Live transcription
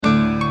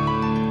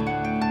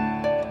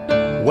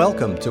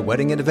Welcome to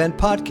Wedding and Event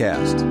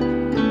Podcast.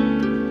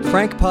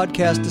 Frank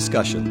podcast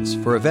discussions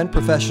for event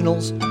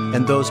professionals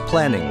and those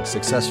planning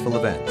successful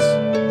events.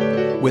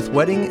 With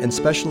wedding and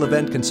special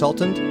event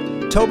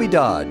consultant Toby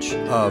Dodge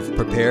of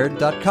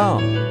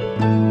Prepared.com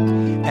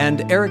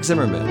and Eric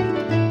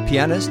Zimmerman,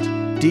 pianist,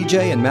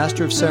 DJ, and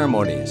master of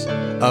ceremonies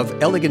of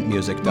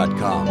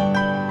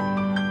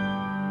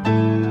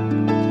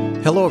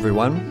ElegantMusic.com. Hello,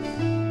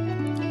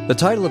 everyone. The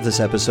title of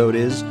this episode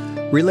is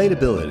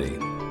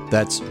Relatability.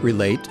 That's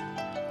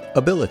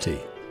Relate-ability.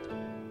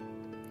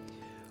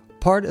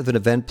 Part of an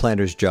event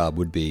planner's job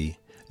would be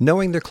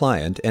knowing their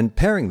client and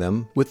pairing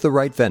them with the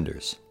right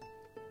vendors.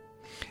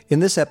 In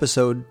this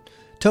episode,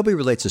 Toby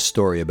relates a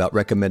story about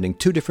recommending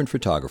two different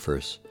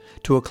photographers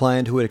to a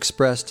client who had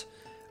expressed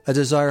a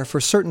desire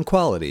for certain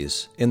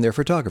qualities in their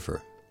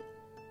photographer.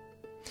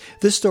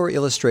 This story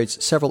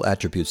illustrates several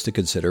attributes to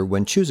consider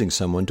when choosing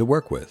someone to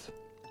work with.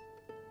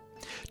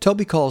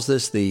 Toby calls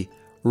this the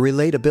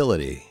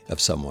relatability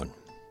of someone.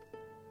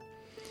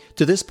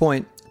 To this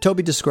point,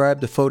 Toby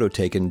described a photo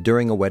taken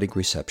during a wedding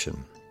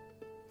reception.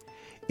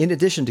 In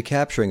addition to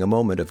capturing a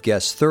moment of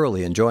guests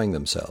thoroughly enjoying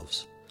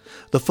themselves,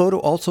 the photo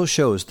also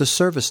shows the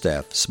service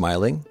staff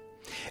smiling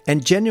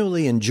and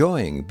genuinely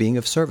enjoying being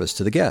of service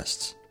to the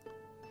guests.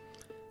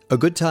 A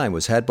good time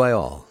was had by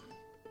all.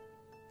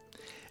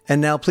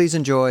 And now please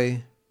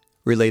enjoy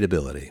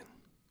Relatability.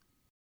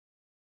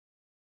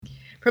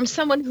 From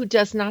someone who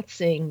does not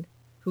sing,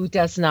 who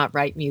does not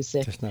write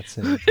music, Does not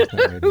sing, does not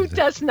write who music.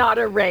 does not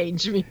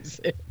arrange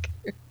music.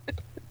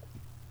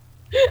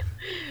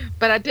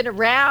 But I've been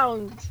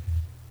around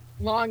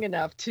long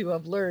enough to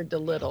have learned a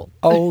little.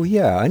 Oh,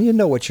 yeah, and you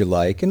know what you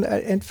like. And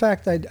in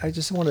fact, I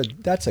just want to,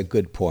 that's a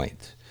good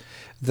point.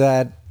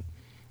 That,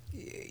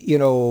 you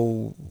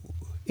know,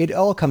 it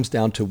all comes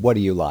down to what do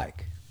you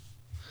like?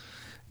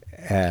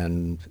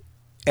 And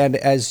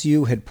as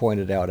you had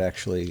pointed out,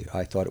 actually,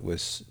 I thought it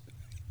was,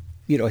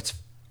 you know, it's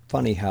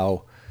funny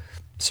how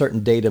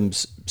certain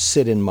datums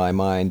sit in my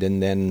mind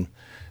and then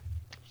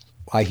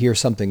I hear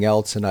something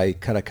else and I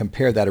kind of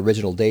compare that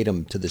original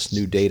datum to this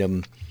new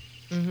datum.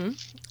 Mm-hmm.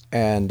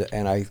 And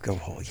I go,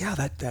 oh, yeah,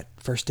 that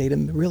first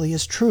datum really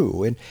is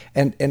true.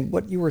 And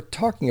what you were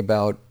talking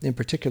about in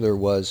particular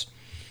was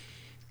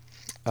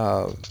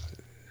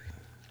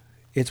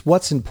it's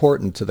what's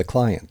important to the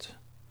client.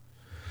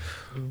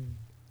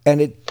 And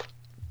it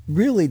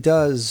really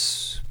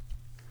does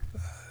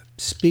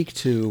speak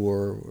to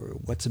or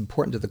what's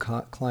important to the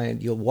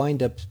client. You'll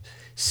wind up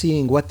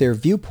seeing what their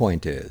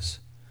viewpoint is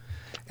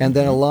and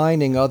then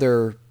aligning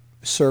other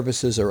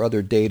services or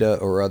other data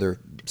or other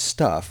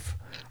stuff,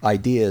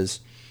 ideas,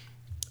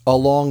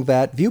 along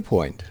that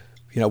viewpoint,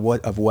 you know,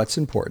 what's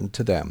important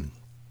to them.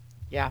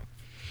 Yeah.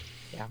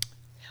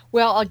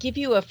 Well, I'll give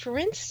you for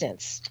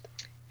instance,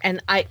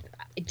 and I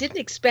didn't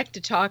expect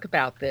to talk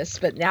about this,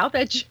 but now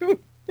that you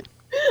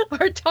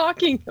are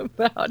talking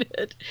about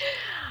it,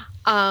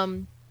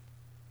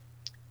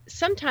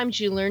 sometimes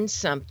you learn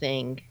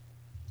something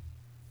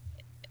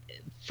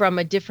from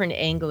a different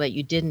angle that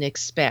you didn't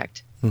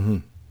expect. Mm-hmm.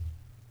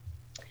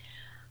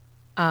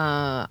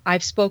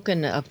 I've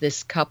spoken of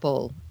this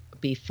couple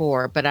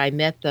before, but I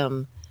met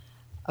them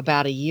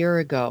about a year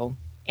ago.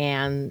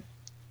 And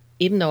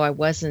even though I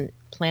wasn't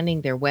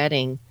planning their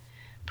wedding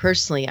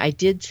personally, I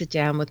did sit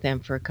down with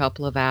them for a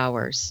couple of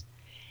hours.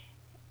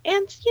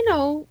 And, you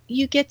know,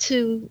 you get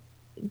to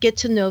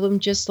know them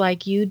just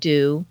like you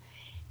do.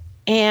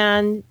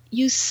 And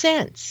you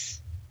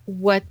sense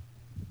what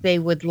they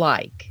would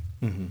like.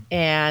 Mm-hmm.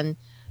 And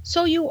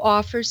so you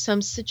offer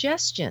some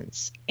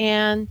suggestions.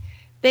 And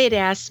they'd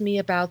asked me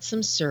about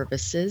some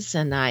services,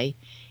 and I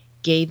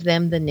gave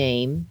them the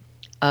name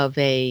of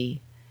a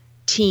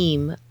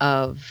team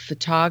of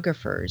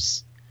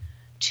photographers,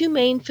 two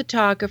main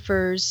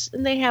photographers,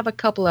 and they have a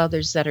couple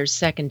others that are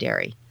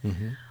secondary,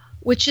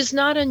 which is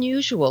not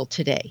unusual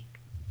today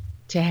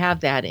to have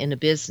that in a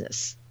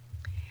business.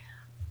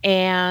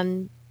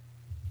 And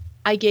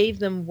I gave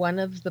them one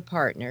of the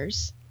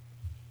partners,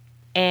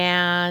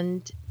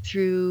 and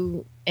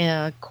through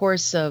a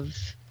course of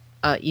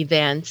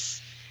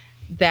events,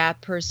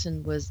 that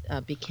person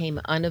became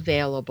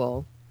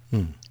unavailable.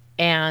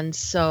 And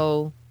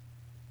so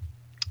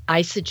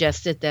I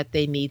suggested that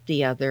they meet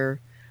the other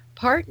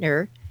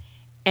partner,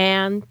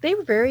 and they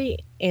were very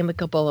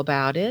amicable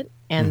about it,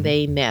 and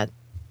they met.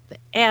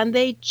 And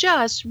they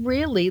just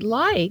really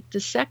liked the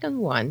second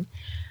one.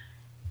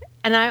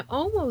 And I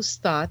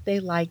almost thought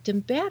they liked him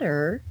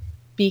better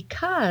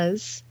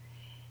because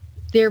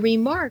their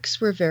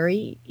remarks were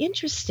very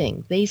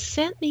interesting. They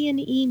sent me an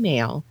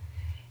email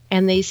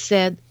and they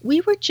said,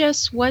 we were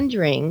just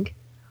wondering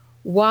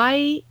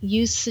why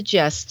you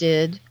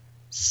suggested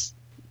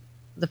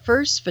the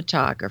first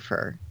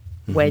photographer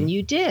when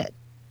you did.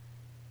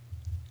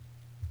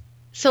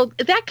 So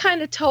that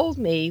kind of told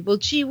me, well,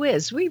 gee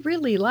whiz, we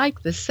really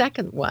like the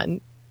second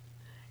one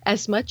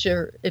as much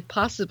or it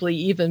possibly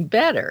even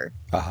better.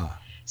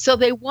 So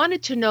they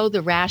wanted to know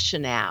the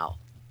rationale.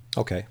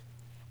 Okay.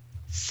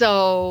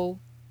 So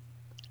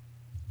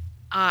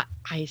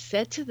I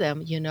said to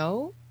them, you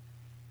know,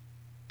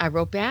 I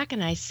wrote back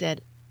and I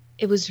said,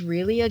 it was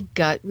really a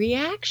gut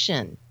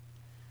reaction.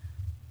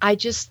 I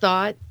just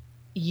thought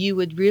you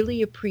would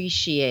really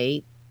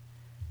appreciate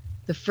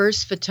the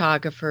first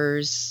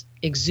photographer's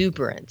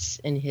exuberance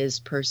in his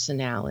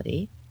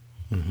personality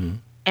Mm-hmm.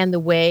 and the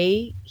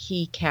way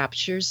he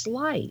captures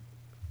light,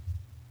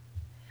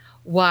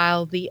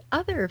 while the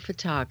other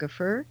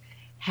photographer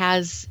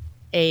has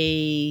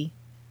a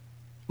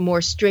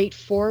more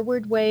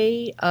straightforward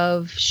way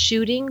of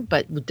shooting,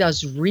 but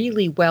does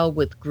really well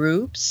with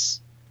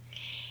groups.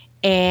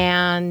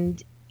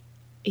 And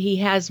he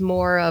has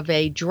more of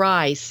a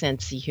dry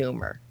sense of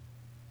humor.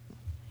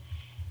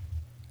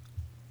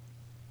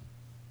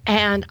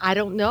 And I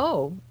don't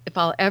know if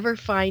I'll ever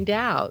find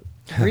out,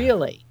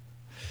 really.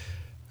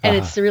 And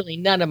Uh-huh. it's really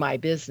none of my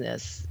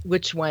business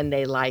which one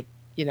they like,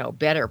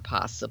 better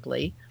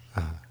possibly,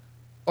 Uh-huh.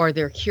 or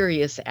they're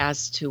curious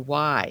as to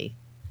why.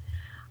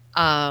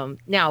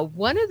 Now,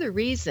 one of the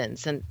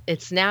reasons, and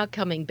it's now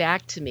coming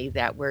back to me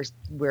that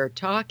we're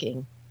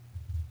talking,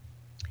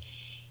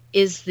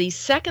 is the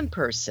second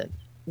person,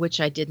 which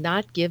I did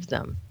not give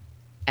them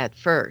at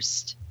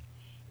first,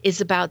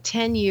 is about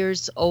 10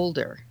 years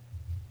older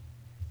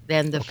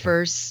than the Okay.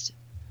 first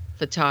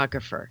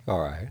photographer. All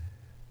right.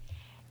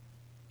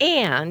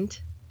 And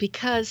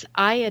because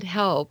I had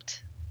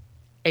helped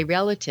a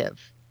relative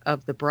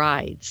of the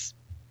bride's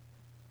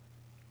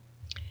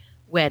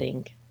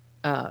wedding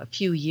a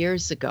few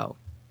years ago,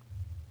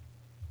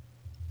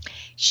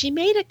 she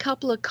made a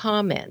couple of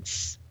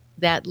comments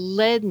that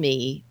led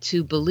me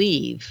to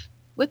believe,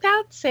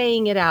 without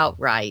saying it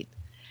outright,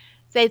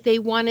 that they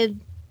wanted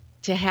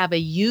to have a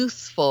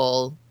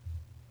youthful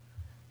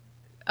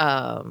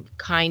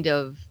kind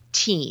of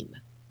team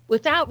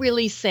without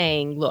really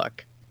saying,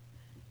 look,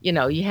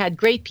 you had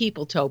great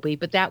people, Toby,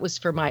 but that was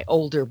for my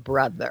older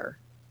brother,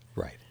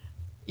 Right.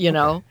 you Okay.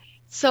 know?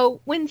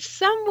 So when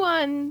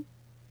someone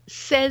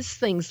says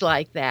things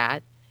like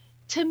that,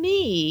 to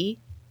me,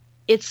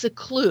 it's a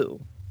clue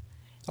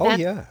Oh, that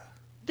yeah.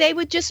 they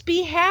would just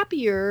be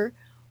happier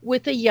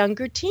with a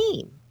younger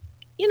team,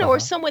 or Uh-huh.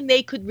 someone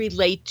they could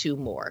relate to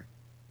more.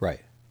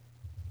 Right.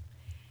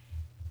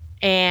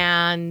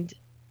 And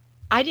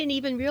I didn't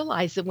even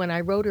realize it when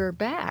I wrote her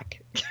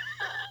back.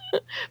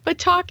 But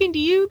talking to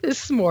you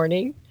this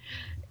morning,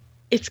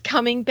 it's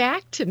coming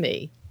back to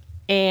me.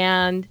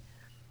 And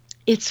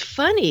it's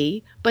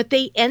funny, but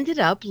they ended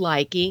up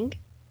liking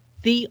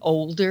the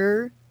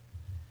older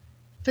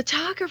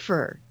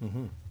photographer.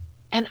 Mm-hmm.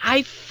 And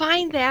I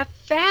find that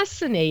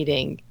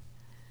fascinating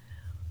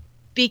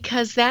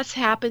because that's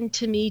happened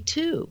to me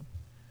too,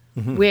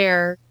 Mm-hmm.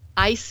 where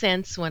I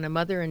sense when a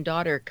mother and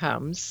daughter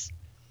comes,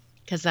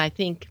 because I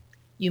think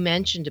you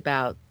mentioned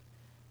about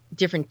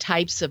different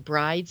types of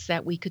brides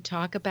that we could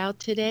talk about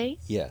today.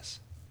 Yes.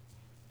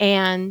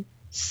 And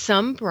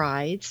some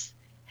brides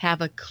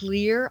have a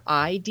clear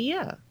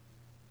idea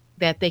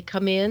that they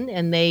come in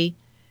and they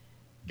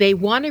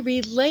want to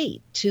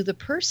relate to the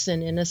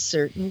person in a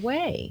certain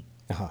way.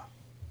 Uh-huh.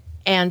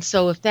 And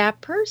so if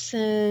that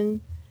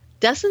person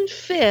doesn't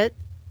fit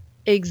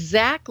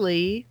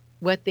exactly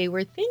what they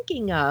were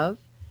thinking of,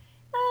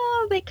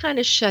 they kind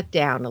of shut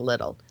down a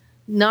little.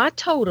 Not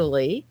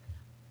totally,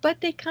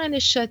 but they kind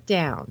of shut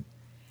down.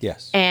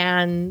 Yes.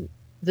 And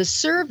the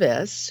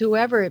service,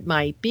 whoever it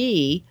might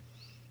be,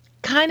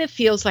 kind of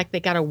feels like they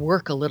got to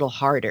work a little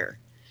harder.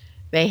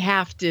 They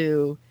have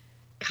to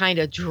kind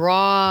of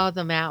draw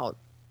them out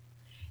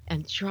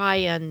and try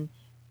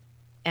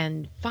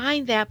and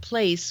find that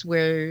place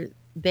where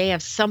they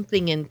have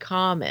something in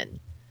common.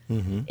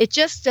 Mm-hmm. It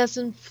just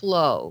doesn't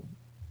flow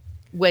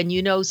when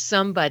you know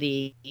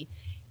somebody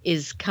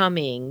is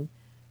coming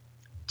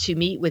to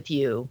meet with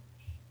you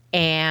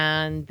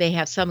and they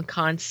have some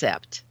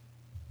concept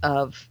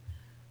of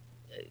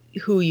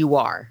who you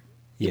are,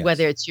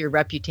 whether Yes. it's your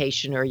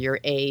reputation or your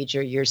age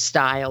or your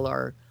style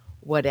or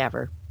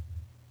whatever.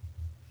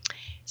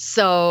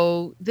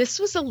 So this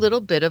was a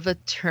little bit of a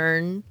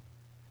turn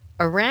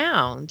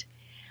around,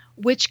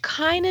 which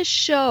kind of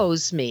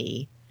shows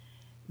me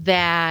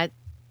that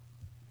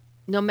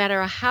no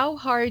matter how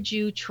hard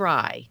you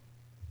try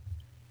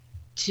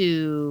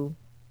to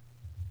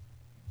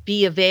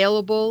be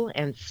available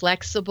and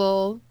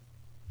flexible,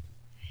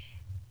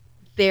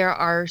 there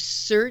are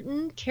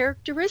certain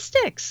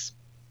characteristics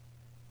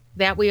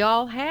that we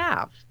all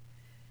have.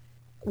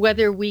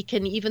 Whether we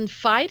can even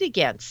fight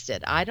against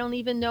it, I don't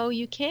even know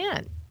you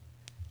can.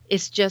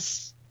 It's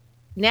just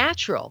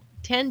natural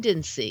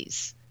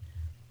tendencies.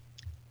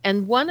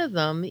 And one of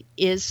them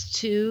is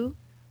to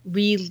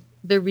the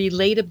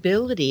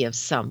relatability of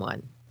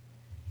someone.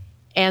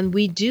 And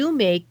we do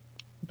make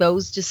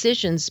those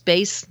decisions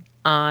based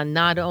on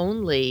not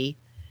only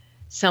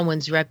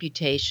someone's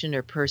reputation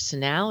or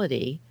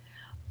personality,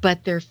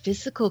 but their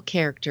physical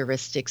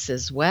characteristics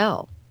as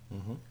well.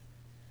 Mm-hmm.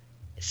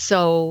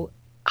 So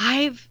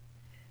I've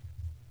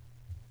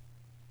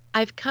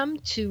I've come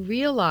to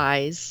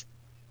realize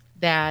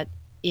that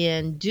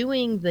in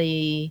doing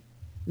the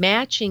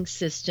matching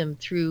system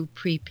through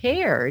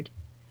Prepared,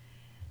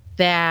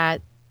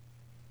 that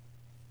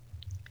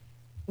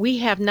we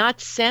have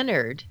not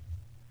centered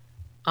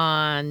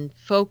on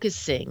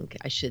focusing,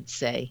 I should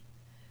say,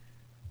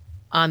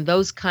 on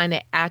those kind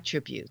of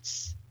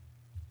attributes.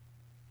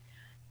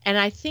 And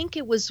I think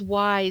it was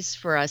wise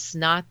for us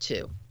not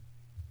to,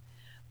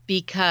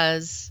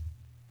 because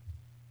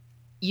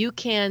you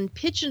can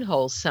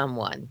pigeonhole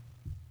someone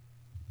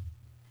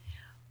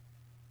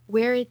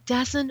where it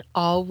doesn't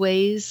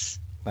always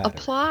Matter.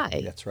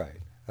 apply. That's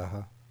right.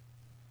 Uh-huh.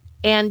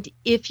 And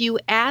if you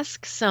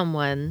ask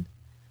someone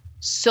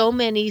so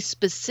many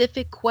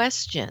specific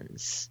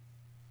questions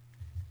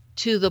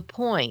to the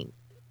point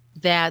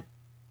that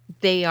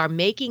they are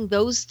making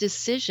those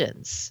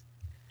decisions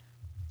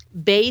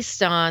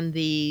based on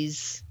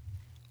these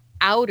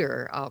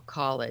outer, I'll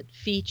call it,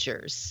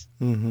 features,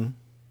 Mm-hmm.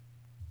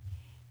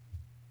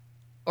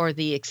 or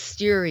the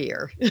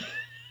exterior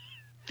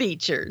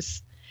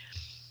features,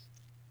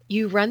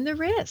 you run the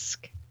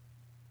risk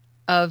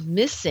of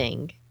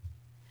missing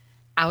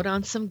out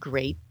on some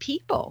great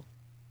people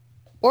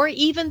or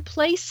even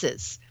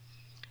places.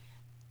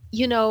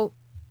 You know,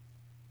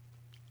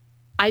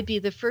 I'd be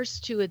the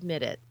first to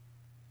admit it.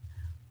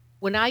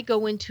 When I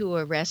go into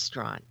a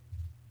restaurant,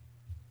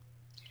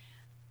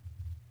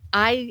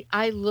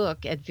 I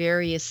look at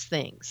various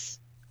things,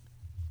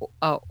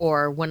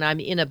 or when I'm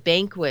in a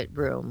banquet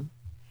room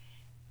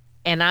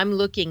and I'm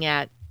looking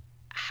at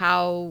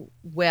how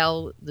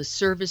well the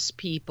service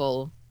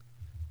people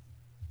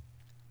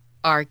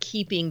are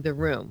keeping the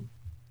room,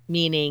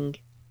 meaning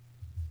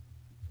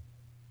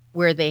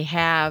where they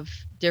have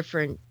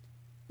different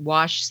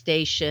wash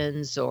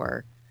stations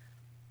or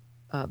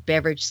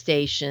beverage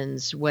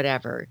stations,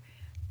 whatever.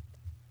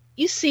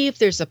 You see if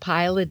there's a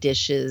pile of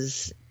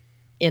dishes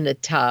in a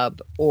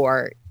tub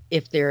or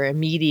if they're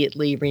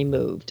immediately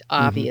removed,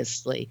 Mm-hmm.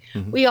 obviously.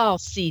 Mm-hmm. We all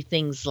see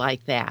things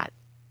like that.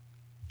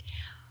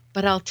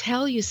 But I'll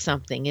tell you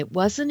something, it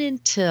wasn't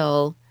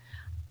until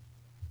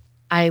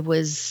I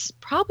was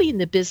probably in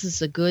the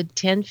business a good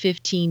 10,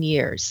 15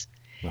 years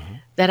Uh-huh.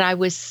 that I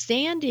was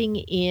standing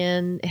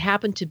in, it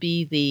happened to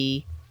be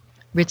the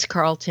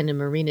Ritz-Carlton in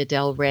Marina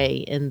del Rey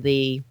in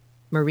the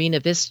Marina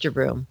Vista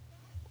room.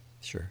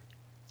 Sure.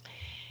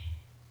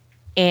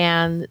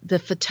 And the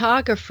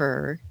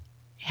photographer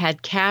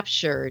had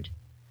captured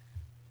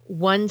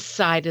one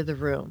side of the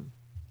room.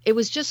 It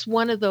was just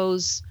one of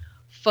those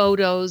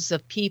photos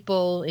of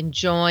people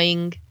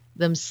enjoying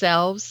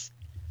themselves.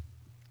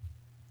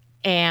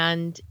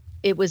 And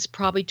it was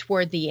probably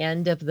toward the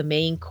end of the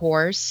main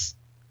course.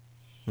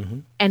 Mm-hmm.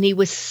 And he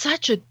was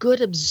such a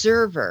good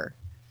observer.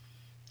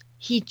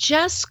 He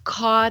just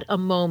caught a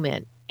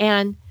moment.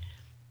 And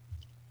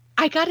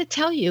I got to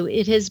tell you,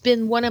 it has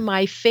been one of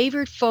my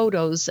favorite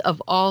photos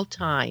of all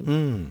time.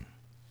 Mm.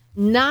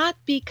 Not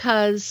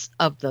because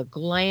of the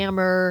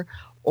glamour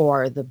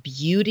or the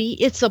beauty.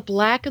 It's a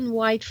black and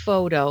white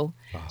photo.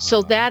 So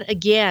Uh-huh. that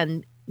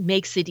again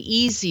makes it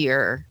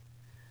easier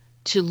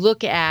to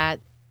look at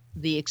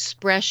the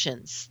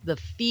expressions, the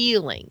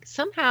feeling.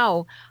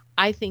 Somehow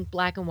I think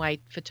black and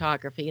white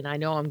photography, and I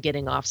know I'm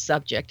getting off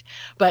subject,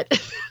 but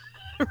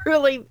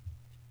really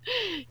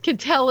can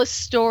tell a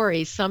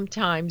story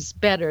sometimes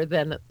better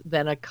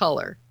than a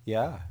color.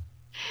 Yeah.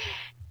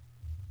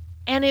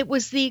 And it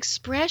was the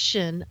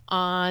expression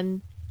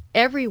on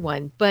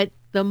everyone, but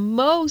the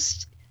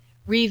most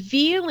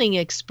revealing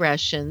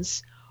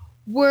expressions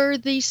were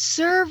the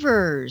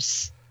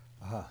servers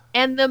Uh-huh.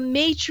 and the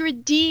maitre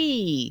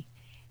d'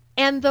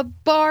 and the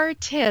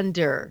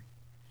bartender,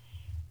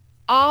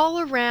 all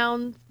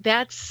around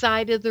that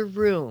side of the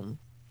room.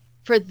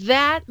 For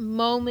that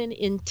moment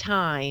in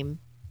time,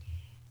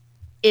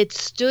 it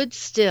stood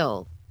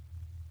still,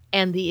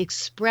 and the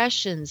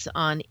expressions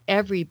on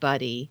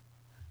everybody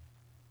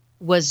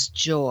was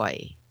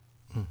joy,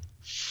 Mm.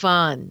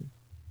 fun,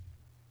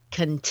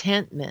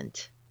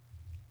 contentment.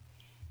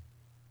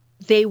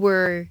 They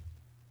were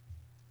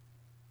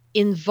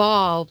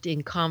involved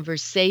in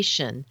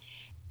conversation,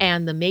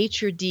 and the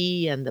maitre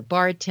d' and the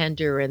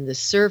bartender and the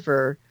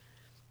server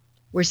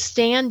were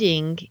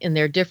standing in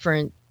their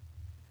different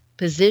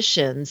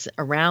positions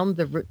around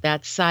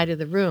that side of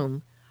the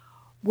room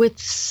with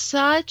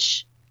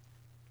such,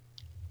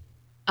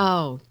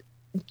 oh,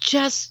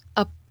 just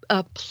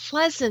a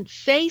pleasant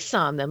face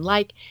on them,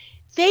 like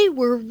they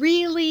were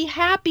really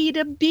happy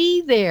to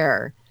be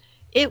there.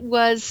 It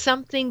was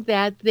something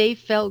that they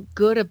felt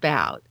good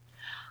about.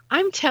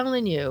 I'm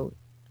telling you,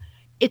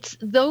 it's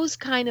those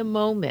kind of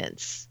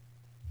moments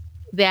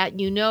that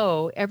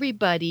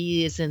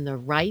everybody is in the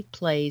right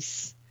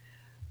place,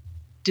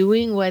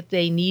 doing what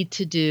they need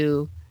to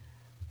do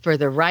for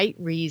the right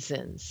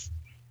reasons.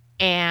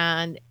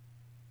 And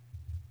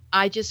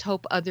I just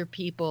hope other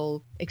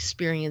people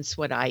experience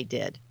what I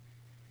did,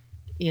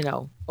 I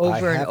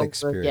over and have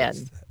over again.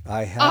 experienced that.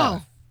 I Oh,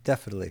 have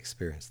definitely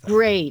experienced that.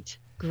 great,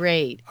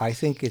 great. I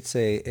think it's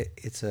a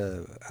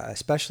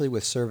especially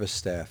with service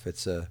staff,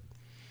 it's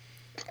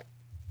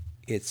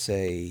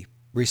a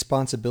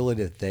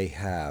responsibility that they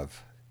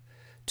have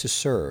to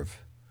serve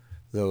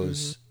Mhm,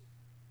 those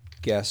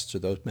guests or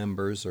those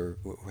members or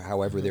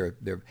however mhm,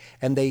 they're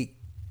and they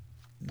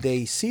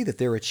they see that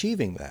they're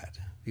achieving that.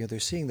 They're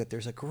seeing that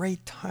there's a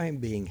great time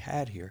being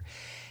had here,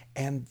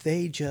 and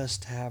they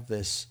just have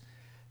this.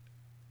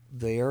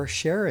 They are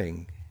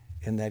sharing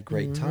in that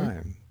great Mm-hmm.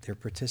 time. They're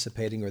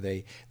participating, or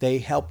they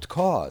helped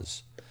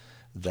cause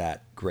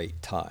that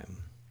great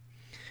time.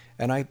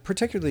 And I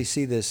particularly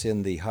see this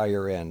in the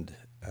higher end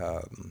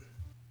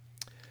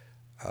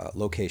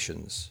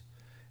locations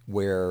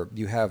where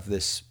you have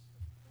this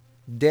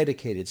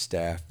dedicated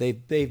staff.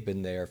 They've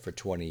been there for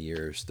 20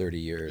 years, 30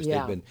 years.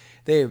 Yeah.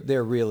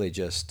 They're really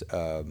just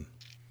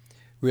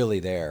really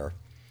there,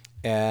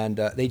 and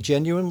they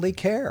genuinely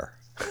care.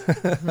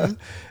 Mm-hmm.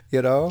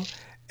 you know,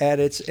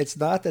 and it's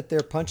not that they're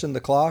punching the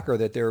clock or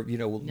that they're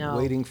No.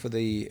 waiting for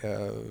the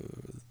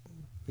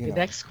you The know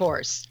next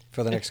course.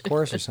 for the next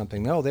course or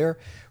something. No, they're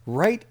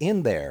right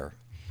in there,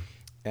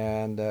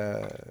 and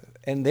uh,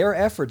 and their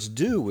efforts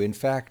do in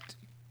fact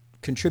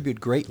contribute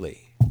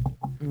greatly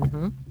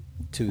Mm-hmm.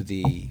 to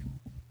the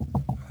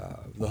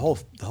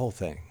whole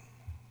thing,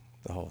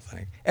 the whole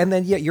thing. And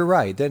then, yeah, you're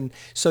right. Then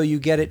so you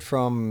get it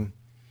from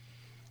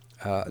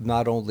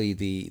not only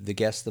the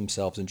guests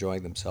themselves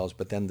enjoying themselves,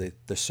 but then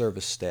the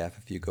service staff.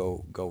 If you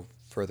go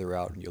further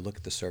out and you look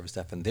at the service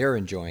staff and they're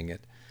enjoying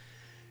it,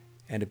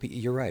 and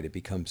you're right, it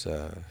becomes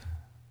an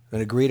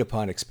agreed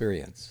upon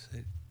experience.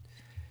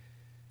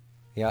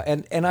 Yeah,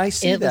 and I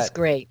see It was that,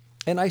 great.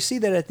 and I see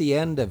that at the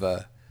end of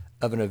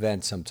an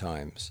event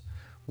sometimes,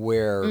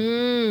 where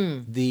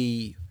Mm.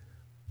 the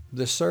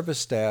the service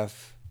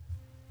staff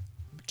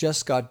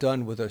just got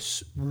done with a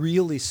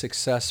really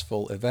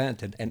successful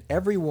event, and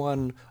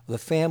everyone, the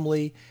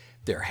family,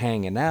 they're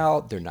hanging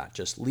out. They're not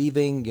just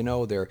leaving.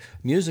 Their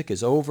music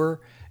is over,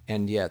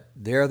 and yet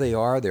there they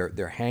are.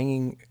 They're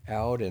hanging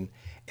out,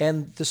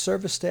 and the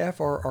service staff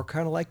are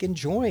kind of like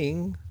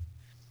enjoying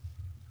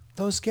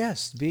those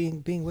guests,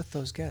 being with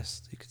those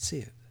guests. You could see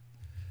it.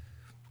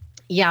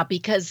 Yeah,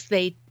 because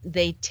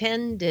they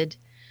tended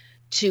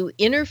to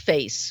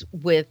interface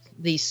with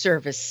the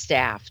service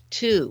staff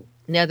too.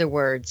 In other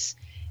words,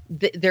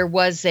 there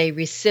was a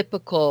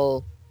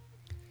reciprocal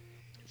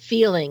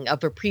feeling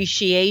of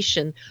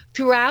appreciation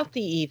throughout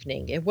the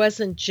evening. It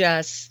wasn't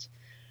just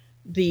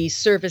the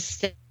service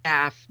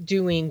staff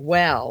doing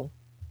well.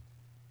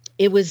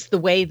 It was the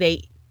way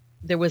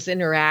there was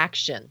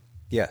interaction.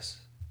 Yes,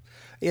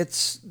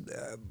 it's.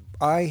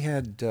 I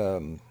had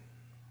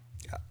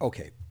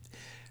okay.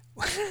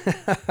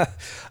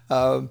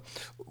 um,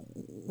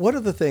 One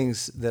of the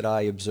things that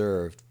I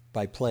observed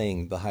by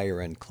playing the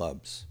higher end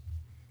clubs,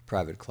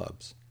 private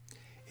clubs,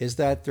 is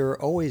that there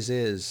always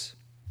is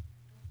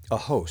a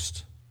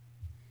host.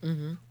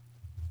 Mhm.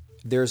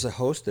 There's a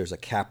host, there's a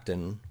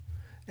captain,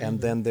 and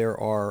Mhm. then there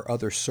are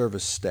other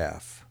service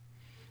staff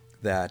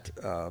that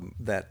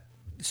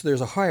so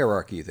there's a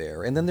hierarchy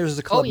there, and then there's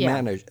the Oh club yeah.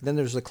 manager. Then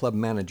there's the club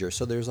manager.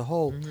 So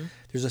Mhm.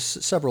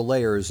 several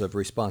layers of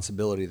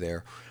responsibility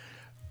there.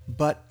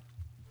 But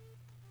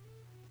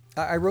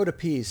I wrote a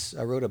piece,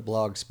 I wrote a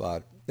blog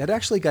spot that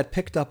actually got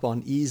picked up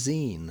on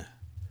eZine.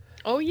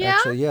 Oh yeah.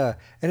 Actually, yeah,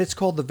 and it's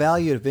called "The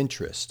Value of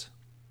Interest."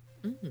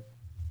 Mhm.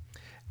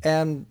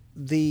 And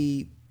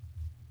the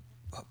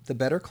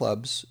better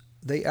clubs,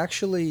 they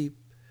actually,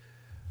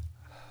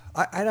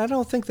 I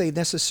don't think they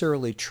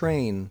necessarily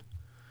train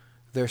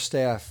their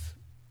staff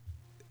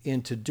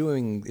into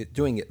doing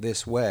it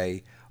this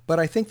way, but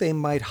I think they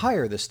might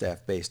hire the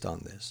staff based on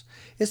this.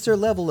 It's their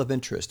level of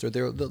interest or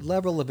the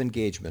level of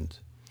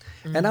engagement.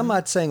 And I'm Mhm.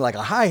 not saying like,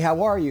 "Hi,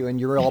 how are you?" and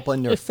you're all up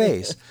in their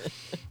face,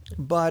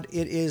 but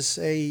it is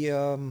a.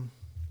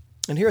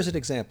 And here's an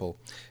example: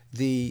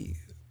 the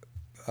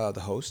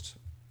host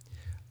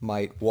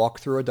might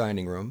walk through a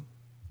dining room,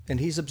 and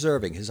he's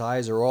observing. His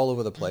eyes are all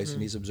over the place, and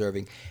Mhm. he's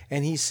observing,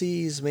 and he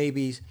sees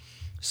maybe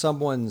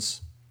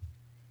someone's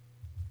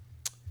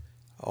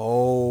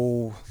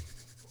oh,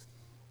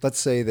 let's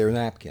say their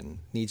napkin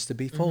needs to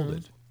be Mhm.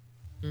 folded.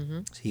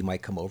 Mhm. So he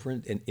might come over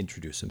and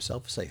introduce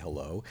himself, say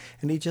hello,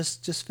 and he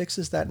just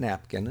fixes that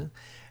napkin,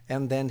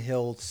 and then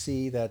he'll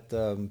see that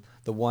the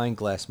wine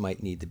glass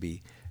might need to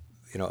be,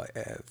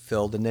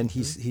 filled, and then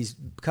Mhm. he's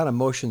kind of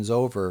motions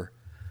over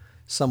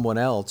someone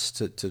else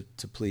to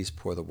please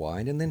pour the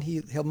wine, and then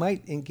he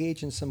might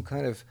engage in some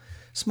kind of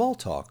small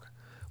talk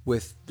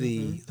with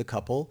Mhm. the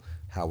couple.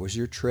 How was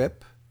your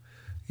trip?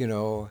 You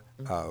know,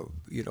 Mhm.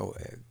 you know,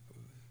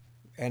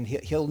 and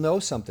he'll know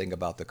something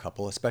about the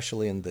couple,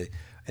 especially in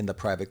the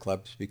private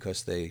clubs,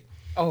 because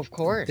Oh, of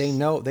course. they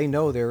know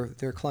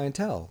their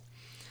clientele.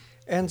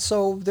 And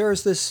so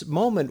there's this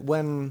moment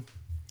when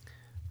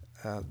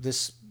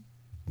this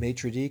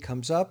maitre d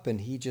comes up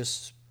and he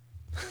just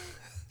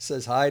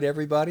says hi to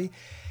everybody.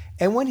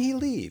 And when he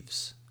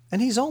leaves,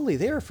 and he's only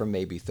there for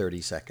maybe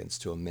 30 seconds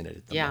to a minute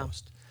at the Yeah.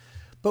 most,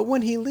 but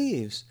when he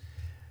leaves,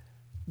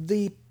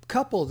 the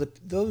couple,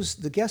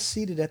 the guests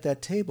seated at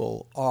that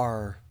table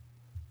are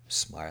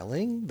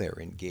smiling, they're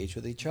engaged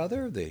with each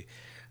other, the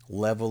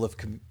level of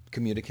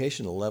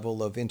communication, the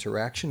level of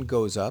interaction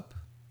goes up,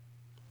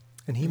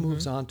 and he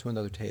moves Mhm. on to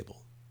another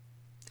table.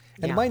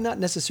 And it Yeah. might not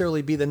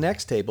necessarily be the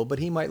next table, but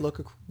he might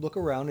look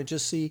around and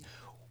just see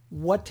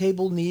what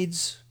table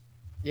needs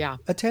Yeah.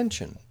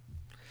 attention.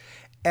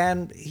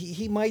 And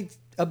he might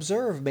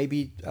observe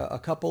maybe a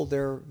couple,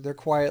 they're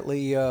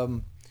quietly,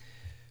 oh,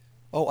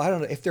 I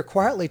don't know, if they're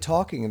quietly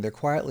talking and they're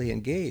quietly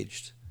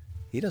engaged,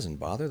 he doesn't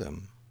bother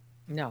them.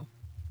 No.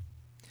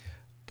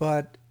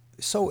 But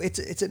so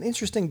it's an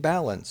interesting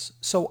balance.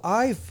 So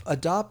I've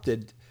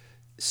adopted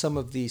some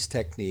of these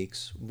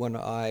techniques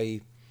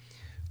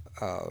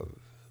uh,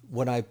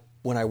 when I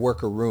when I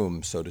work a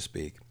room, so to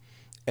speak.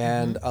 Mm-hmm.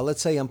 And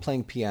let's say I'm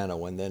playing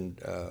piano, and then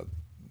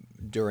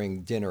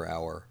during dinner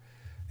hour,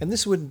 and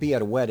this wouldn't be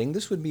at a wedding.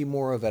 This would be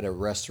more of at a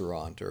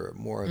restaurant or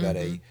more of at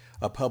Mm-hmm.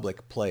 a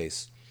public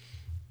place.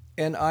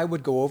 And I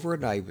would go over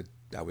and I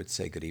would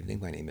say, "Good evening.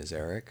 My name is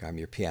Eric. I'm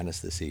your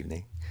pianist this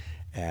evening.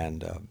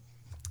 And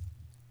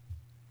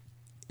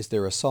is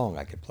there a song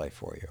I could play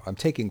for you? I'm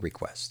taking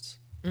requests."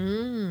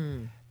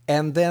 Mm.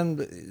 And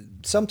then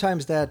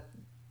sometimes that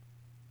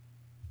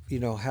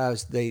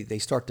has they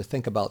start to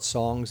think about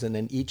songs, and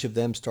then each of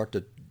them start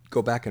to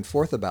go back and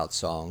forth about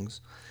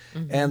songs,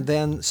 Mm-hmm. and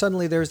then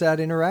suddenly there's that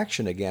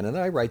interaction again, and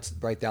I write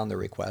down the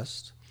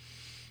request,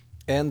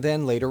 and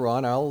then later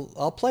on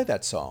I'll play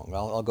that song.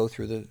 I'll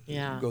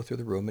Yeah. go through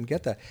the room and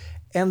get that,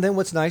 and then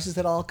what's nice is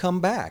that I'll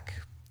come back.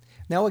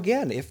 Now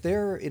again, if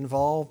they're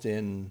involved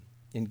in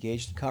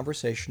engaged in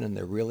conversation and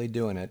they're really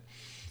doing it,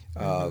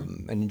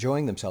 Mm-hmm. and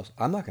enjoying themselves,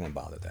 I'm not going to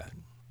bother that.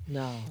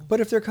 No. But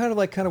if they're kind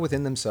of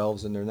within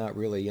themselves and they're not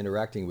really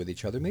interacting with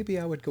each other, maybe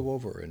I would go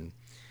over and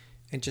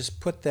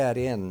just put that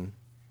in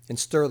and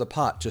stir the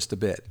pot just a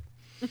bit.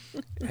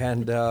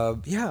 And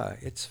yeah,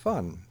 it's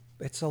fun.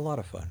 It's a lot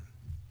of fun.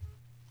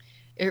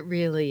 It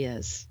really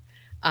is.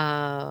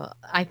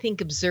 I think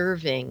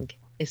observing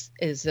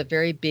is a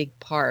very big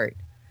part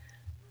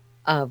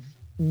of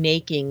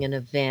making an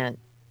event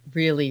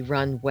really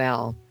run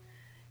well,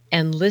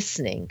 and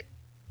listening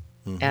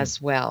Hmm.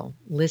 as well.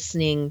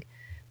 Listening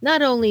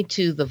not only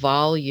to the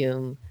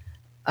volume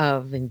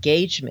of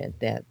engagement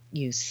that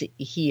you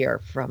hear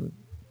from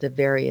the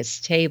various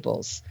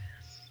tables,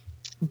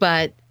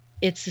 but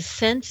it's a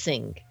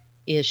sensing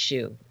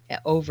issue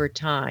over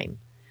time.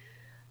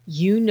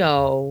 You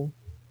know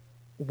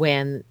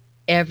when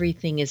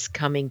everything is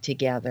coming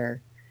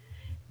together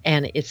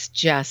and it's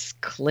just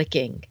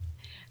clicking.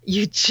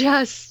 You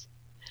just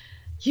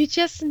you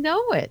just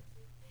know it.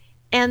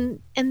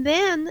 And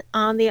then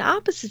on the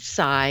opposite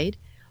side,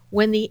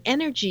 when the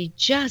energy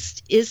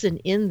just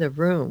isn't in the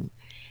room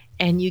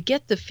and you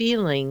get the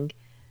feeling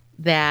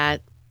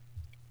that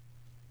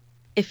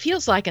it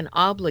feels like an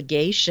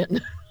obligation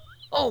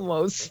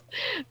almost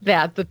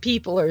that the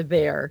people are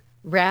there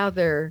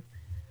rather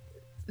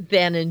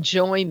than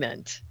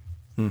enjoyment,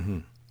 Hmm.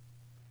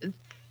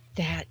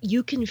 that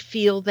you can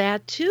feel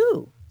that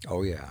too.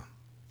 Oh yeah.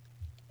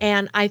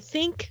 And I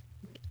think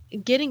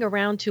getting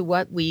around to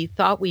what we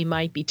thought we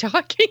might be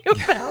talking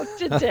about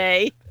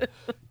today,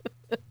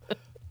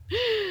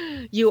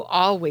 you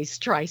always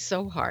try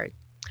so hard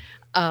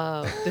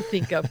to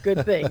think of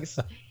good things.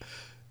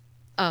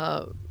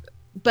 Uh,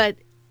 but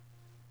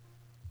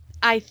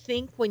I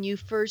think when you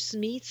first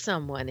meet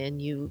someone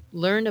and you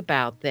learn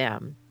about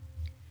them,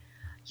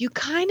 you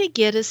kind of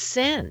get a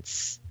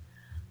sense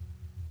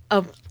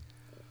of,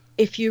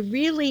 if you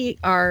really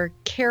are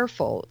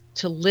careful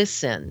to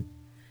listen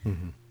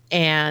Hmm.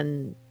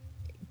 and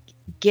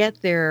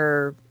get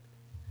their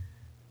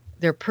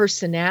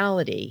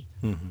personality.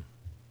 Hmm.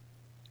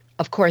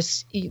 Of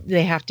course,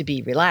 they have to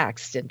be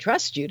relaxed and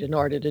trust you in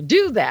order to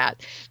do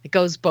that. It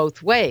goes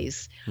both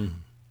ways. Hmm.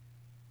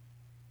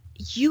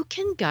 You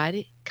can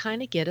kind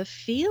of get a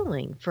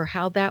feeling for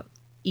how that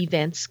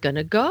event's going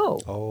to go.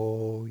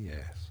 Oh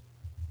yes.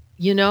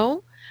 You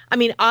know? I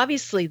mean,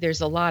 obviously,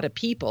 there's a lot of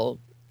people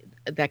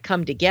that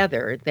come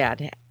together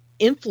that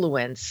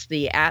influence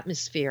the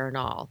atmosphere and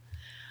all.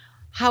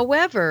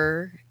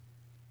 However,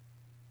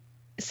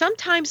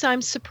 sometimes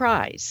I'm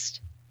surprised,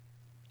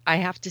 I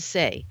have to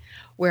say,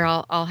 where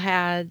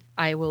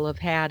I will have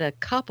had a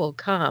couple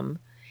come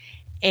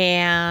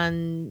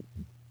and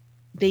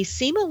they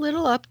seem a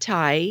little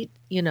uptight,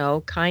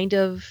 kind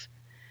of,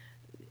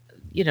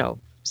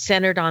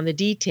 centered on the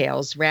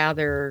details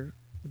rather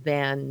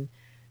than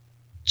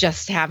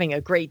just having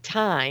a great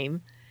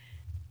time.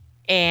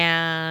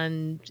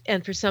 And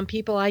for some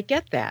people, I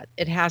get that.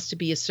 It has to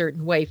be a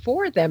certain way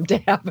for them to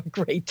have a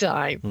great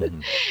time. Hmm.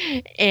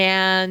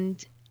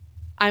 And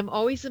I'm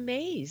always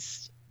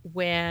amazed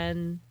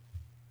when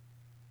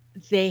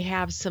they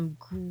have some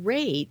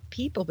great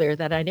people there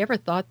that I never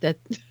thought that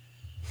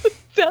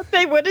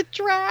they would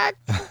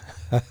attract.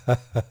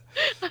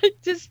 I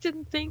just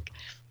didn't think,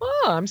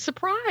 oh, I'm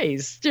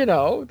surprised,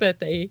 that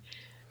they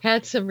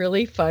had some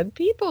really fun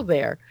people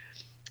there.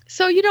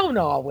 So you don't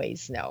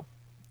always know.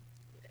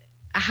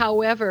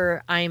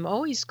 However, I'm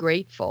always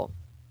grateful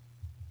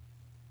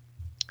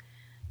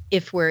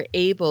if we're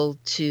able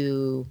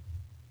to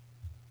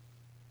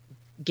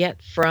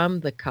get from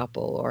the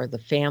couple or the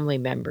family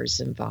members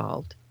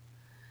involved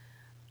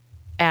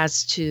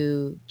as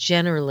to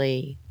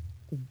generally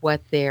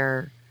what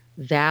their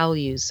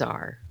values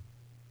are,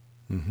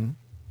 Hmm.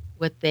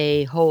 what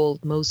they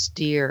hold most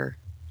dear,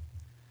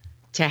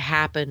 to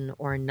happen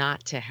or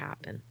not to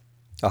happen.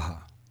 Uh-huh.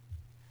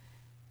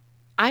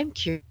 I'm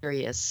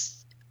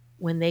curious,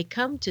 when they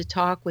come to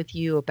talk with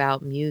you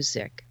about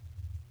music,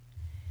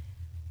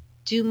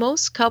 do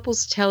most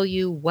couples tell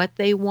you what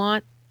they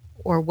want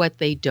or what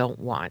they don't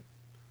want?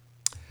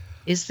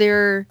 Is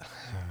there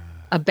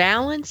a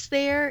balance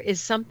there?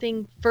 Is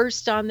something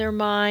first on their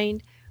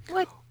mind?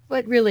 What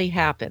what really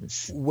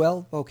happens?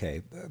 Well,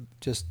 okay.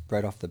 Just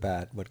right off the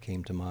bat, what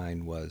came to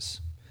mind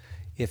was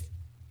if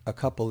a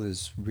couple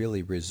is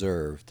really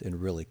reserved and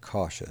really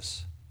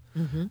cautious,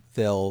 Mhm.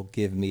 they'll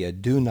give me a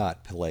do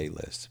not play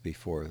list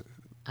before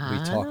we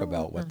talk Ah,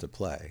 about what to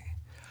play.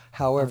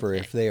 However,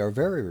 okay. if they are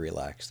very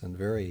relaxed and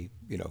very,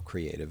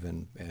 creative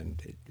and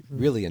Mm.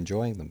 really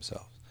enjoying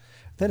themselves,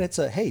 then it's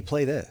a, hey,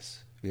 play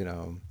this.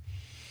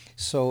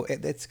 So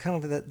it's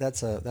kind of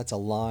that's a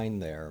line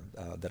there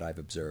that I've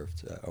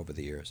observed over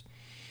the years.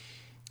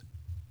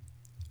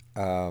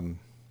 Um,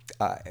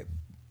 I,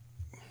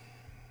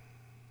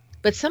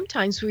 But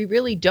sometimes we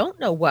really don't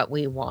know what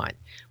we want.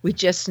 We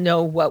just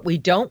know what we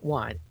don't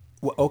want.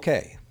 well,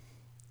 okay,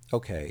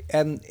 okay,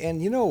 and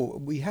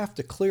we have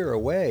to clear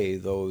away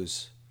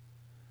those.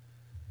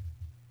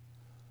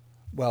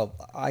 Well,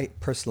 I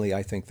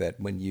think that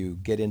when you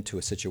get into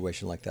a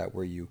situation like that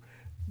where you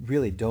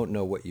really don't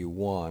know what you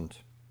want,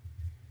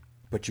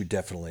 but you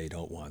definitely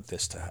don't want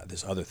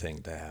this other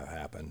thing to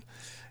happen,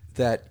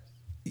 that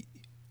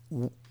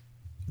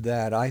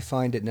that I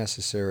find it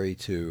necessary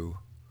to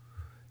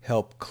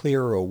help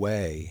clear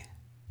away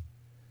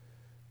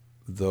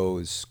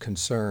those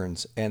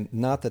concerns, and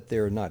not that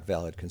they're not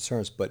valid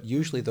concerns, but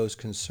usually Mhm. those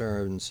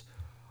concerns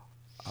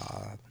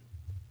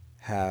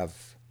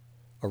have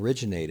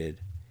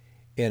originated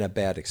in a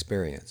bad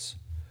experience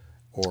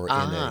or in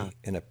Ah,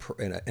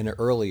 an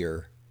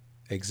earlier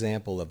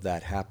example of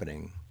that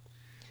happening.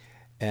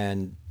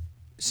 And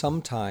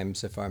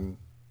sometimes, if I'm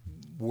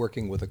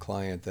working with a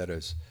client that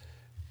is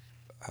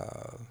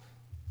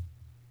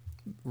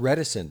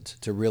reticent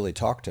to really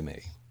talk to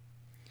me,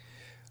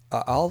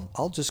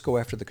 I'll just go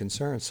after the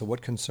concerns. So,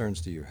 what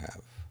concerns do you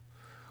have?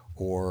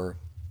 Or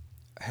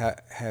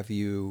have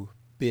you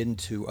been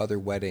to other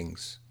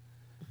weddings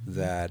mhm.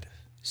 that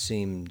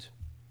seemed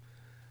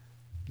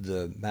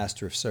the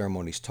master of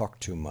ceremonies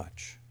talked too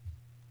much,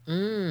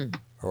 Mm.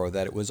 or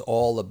that it was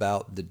all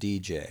about the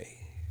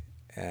DJ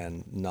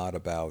and not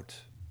about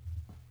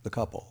the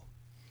couple,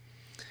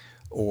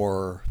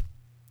 or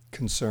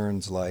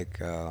concerns like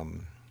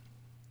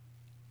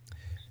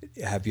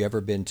have you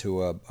ever been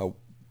to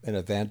an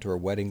event or a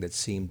wedding that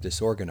seemed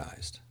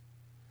disorganized?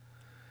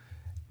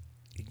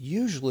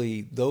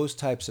 Usually, those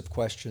types of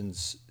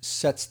questions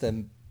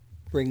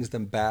brings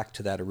them back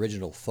to that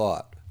original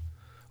thought,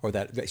 or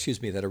that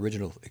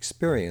original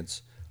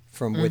experience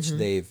from which Mhm.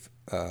 they've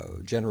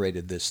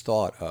generated this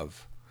thought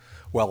of,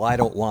 well, I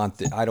don't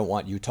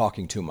want you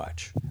talking too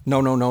much.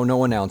 No, no, no,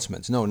 no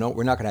announcements. No, no,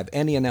 we're not going to have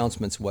any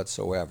announcements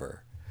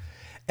whatsoever.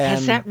 Has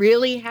And that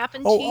really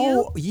happened to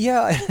you? oh,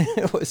 yeah,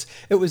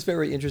 it was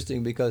very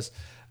interesting because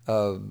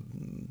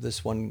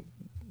this one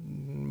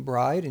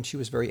bride, and she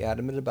was very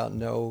adamant about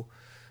no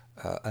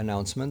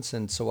announcements,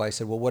 and so I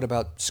said, well, what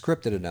about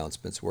scripted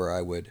announcements where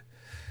I would,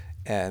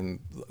 and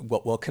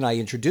well, can I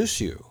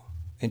introduce you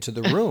into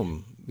the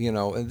room,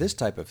 and this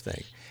type of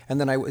thing, and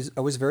then I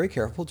was very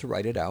careful to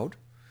write it out,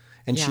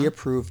 and she Yeah.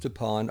 approved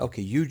upon,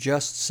 okay, you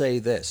just say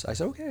this. I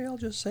said, okay, I'll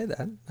just say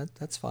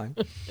that's fine,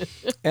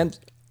 and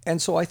and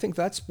so I think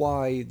that's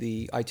why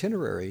the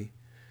itinerary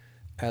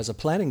as a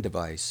planning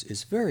device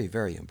is very,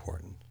 very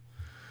important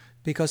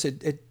because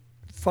it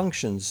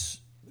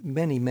functions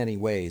many, many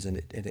ways, and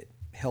it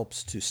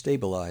helps to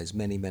stabilize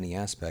many, many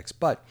aspects.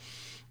 But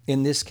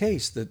in this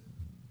case,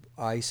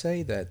 I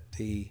say that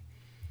the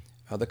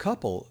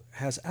couple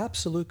has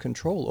absolute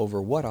control over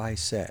what I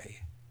say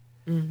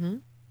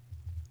Mhm.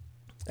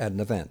 at an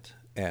event.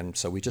 And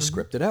so we just Mhm.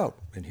 script it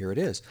out, and here it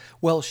is.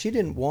 Well, she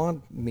didn't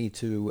want me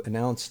to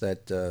announce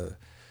that,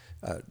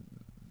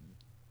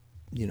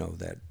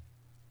 that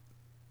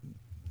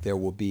there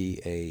will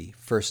be a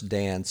first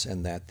dance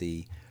and that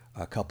the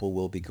couple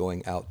will be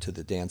going out to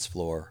the dance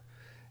floor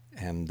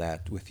and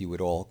that if you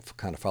would all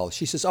kind of follow.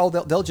 She says, oh,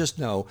 they'll just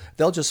know.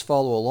 They'll just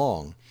follow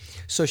along.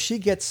 So she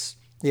gets,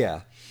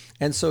 yeah.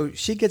 And so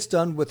she gets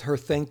done with her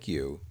thank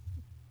you.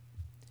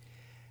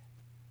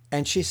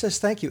 And she says,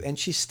 thank you. And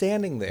she's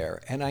standing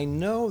there. And I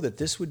know that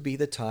this would be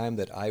the time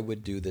that I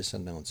would do this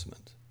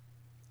announcement.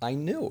 I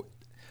knew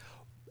it.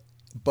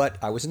 But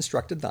I was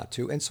instructed not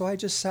to. And so I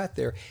just sat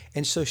there.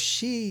 And so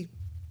she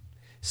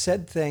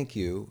said thank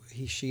you.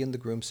 She and the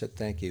groom said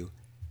thank you.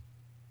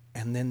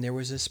 And then there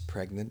was this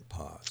pregnant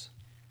pause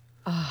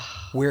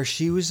Oh, where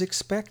she was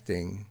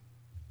expecting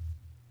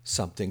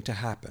something to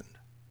happen.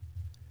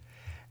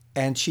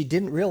 And she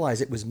didn't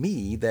realize it was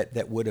me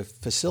that would have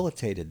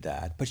facilitated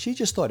that. But she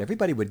just thought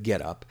everybody would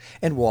get up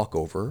and walk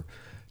over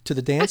to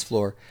the dance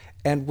floor.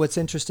 And what's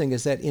interesting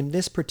is that in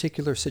this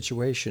particular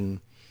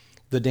situation,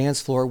 the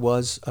dance floor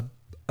was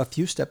a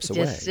few steps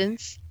away.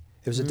 distance?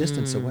 It was a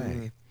distance Mm.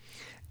 away.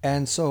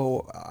 And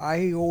so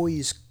I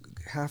always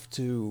have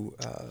to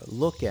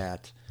look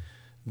at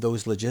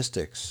those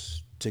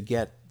logistics to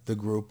get the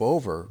group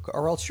over,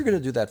 or else you're going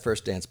to do that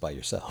first dance by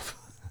yourself.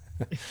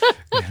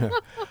 You know?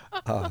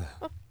 uh,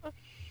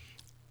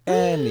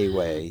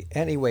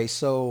 anyway,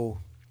 so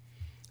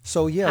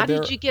yeah, How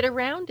did you get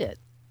around it?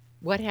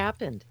 What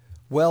happened?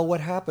 well,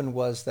 what happened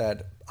was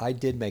that I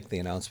did make the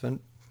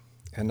announcement.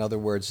 In other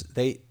words,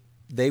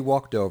 they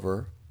walked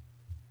over,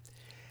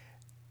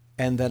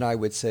 and then I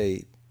would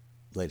say,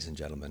 ladies and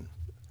gentlemen,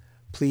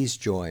 please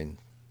join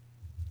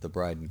the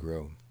bride and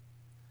groom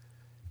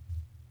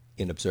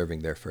in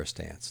observing their first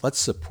dance. Let's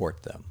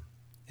support them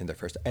in their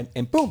first.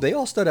 And boom, they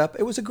all stood up.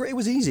 It was it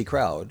was an easy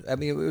crowd. I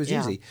mean, it was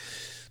Yeah. easy.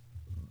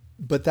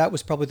 But that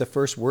was probably the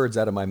first words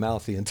out of my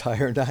mouth the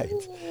entire night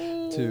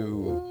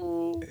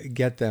to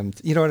get them.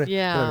 You know what I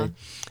Yeah.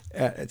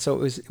 mean?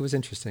 So it was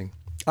interesting.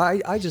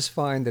 I just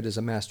find that as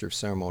a master of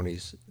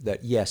ceremonies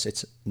that yes,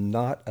 it's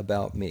not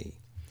about me,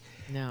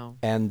 No.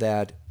 and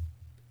that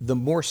the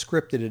more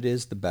scripted it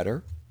is, the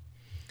better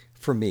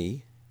for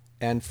me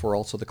and for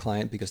also the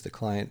client, because the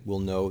client will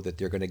know that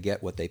they're going to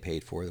get what they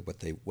paid for,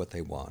 what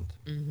they want.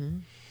 Hmm.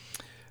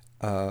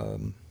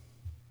 Um,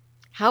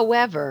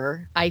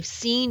 However, I've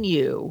seen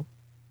you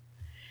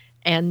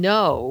and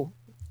know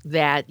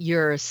that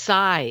your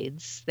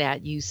sides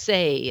that you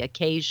say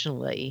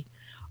occasionally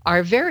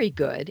are very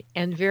good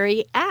and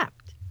very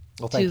apt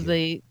well, thank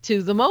you,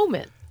 to the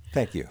moment.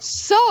 thank you.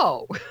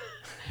 So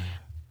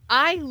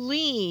I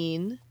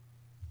lean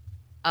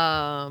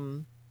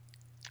um,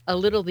 a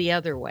little the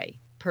other way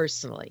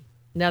personally.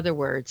 In other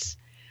words,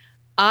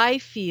 I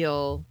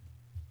feel,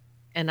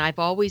 and I've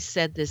always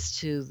said this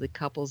to the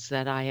couples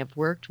that I have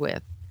worked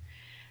with,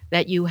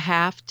 that you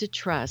have to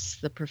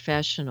trust the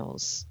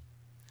professionals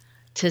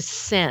to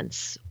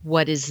sense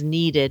what is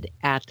needed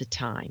at the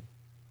time.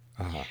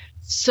 Uh-huh.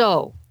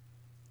 So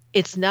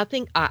it's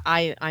nothing.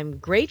 I'm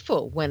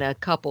grateful when a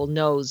couple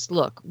knows,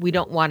 look, we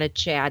don't want a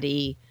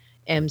chatty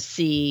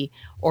MC,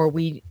 or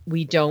we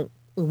don't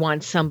we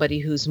want somebody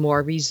who's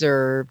more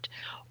reserved,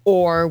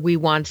 or we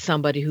want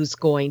somebody who's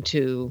going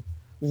to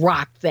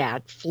rock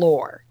that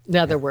floor. In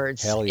other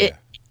words, Hell yeah.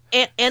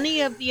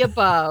 any of the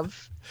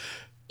above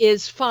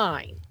is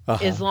fine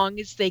Uh-huh. as long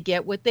as they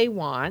get what they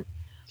want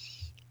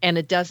and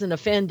it doesn't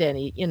offend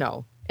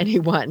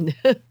anyone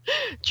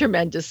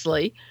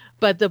tremendously.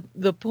 But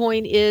the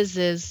point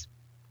is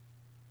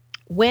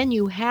when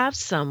you have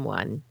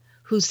someone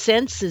who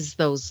senses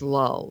those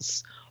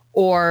lulls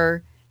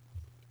or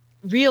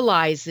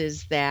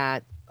realizes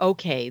that,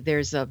 okay,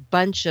 there's a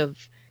bunch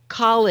of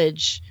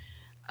college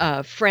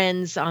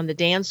friends on the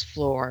dance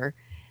floor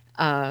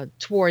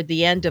toward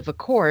the end of a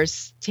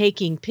course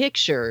taking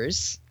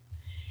pictures,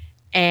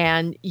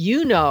 and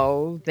you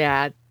know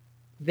that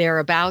they're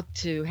about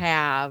to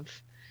have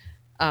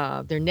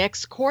their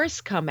next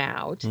course come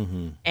out,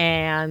 Mm-hmm.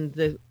 and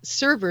the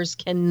servers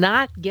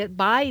cannot get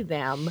by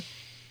them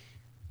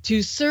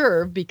to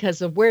serve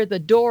because of where the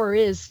door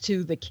is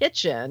to the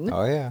kitchen.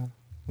 Oh yeah.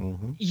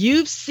 Mm-hmm.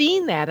 You've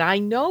seen that. I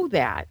know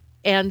that.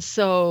 And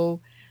so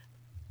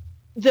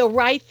the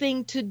right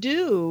thing to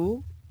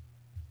do,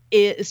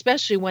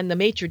 especially when the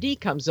maitre d'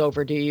 comes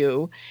over to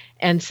you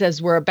and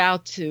says, we're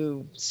about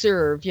to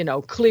serve,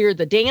 clear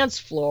the dance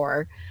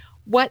floor.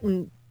 What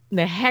in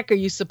the heck are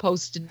you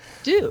supposed to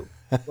do?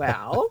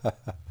 Well,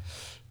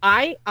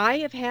 I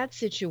have had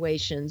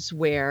situations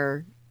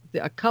where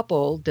a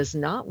couple does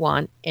not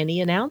want any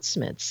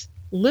announcements,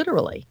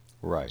 literally,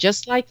 Right.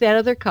 just like that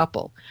other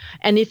couple.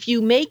 And if you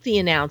make the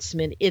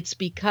announcement, it's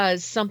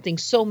because something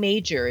so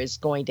major is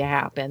going to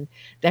happen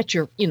that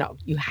you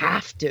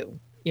have to,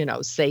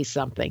 say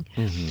something.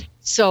 Mm-hmm.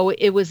 So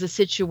it was a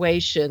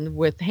situation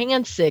with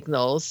hand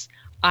signals.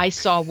 I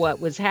saw what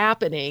was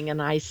happening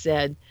and I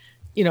said,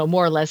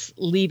 more or less,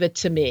 leave it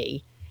to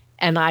me.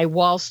 And I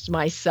waltzed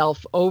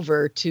myself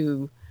over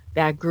to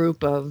that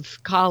group of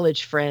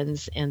college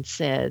friends and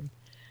said,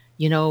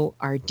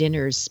 our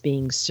dinner's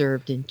being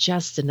served in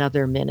just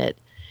another minute.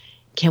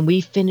 Can we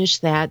finish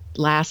that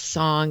last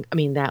song? I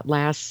mean, that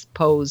last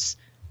pose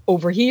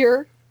over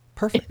here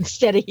Perfect.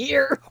 instead of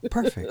here?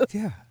 Perfect.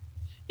 Yeah.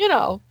 you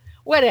know,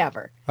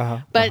 Whatever. Uh-huh.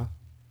 But Uh-huh.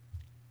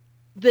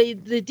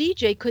 the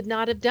DJ could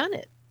not have done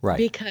it Right.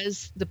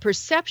 because the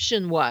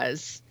perception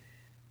was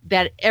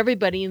that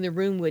everybody in the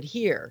room would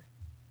hear.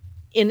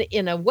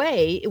 In a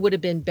way, it would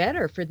have been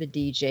better for the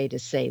DJ to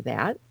say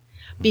that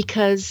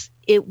because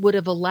it would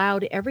have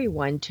allowed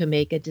everyone to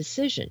make a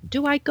decision.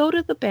 Do I go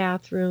to the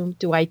bathroom?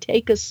 Do I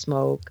take a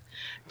smoke?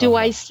 Do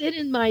I Uh-huh. sit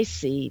in my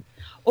seat?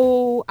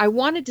 Oh, I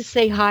wanted to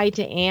say hi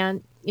to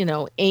Aunt,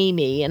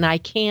 Amy, and I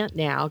can't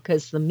now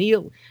because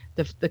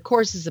the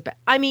course is about.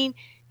 I mean,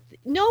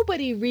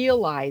 nobody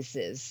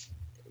realizes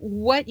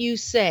what you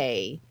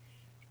say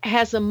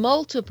has a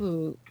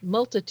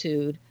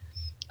multitude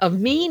of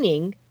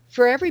meaning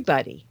for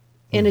everybody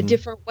in a Mm-hmm.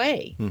 different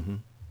way Mm-hmm.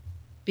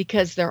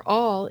 because they're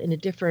all in a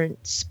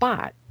different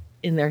spot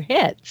in their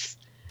heads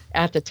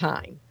at the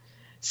time.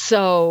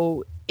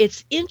 So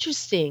it's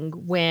interesting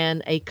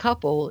when a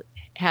couple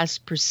has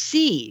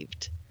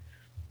perceived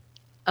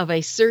of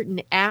a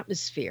certain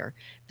atmosphere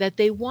that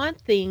they want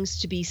things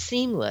to be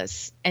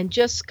seamless and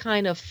just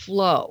kind of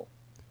flow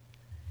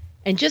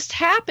and just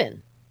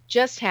happen,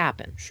 just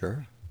happen.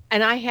 Sure.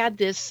 And I had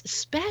this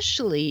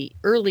especially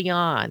early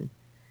on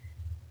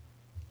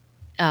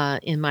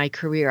in my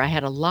career. I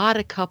had a lot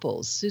of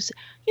couples who said,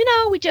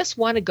 we just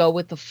want to go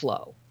with the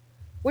flow.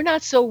 We're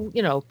not so,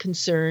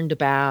 concerned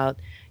about,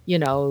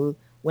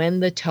 when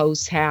the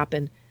toasts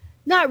happen,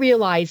 not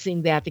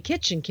realizing that the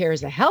kitchen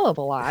cares a hell of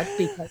a lot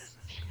because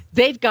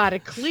they've got to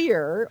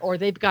clear or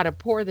they've got to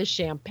pour the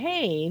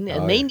champagne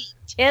and Oh, they yeah. need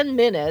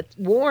 10-minute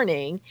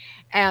warning.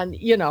 And,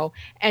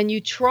 and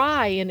you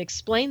try and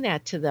explain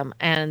that to them.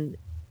 And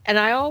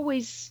I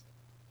always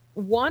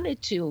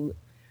wanted to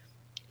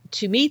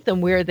meet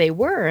them where they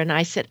were. And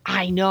I said,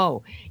 I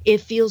know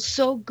it feels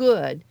so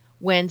good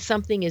when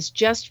something is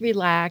just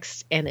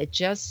relaxed and it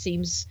just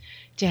seems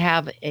to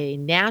have a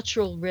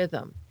natural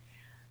rhythm.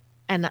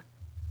 And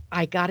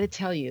I got to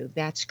tell you,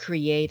 that's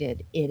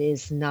created. It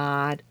is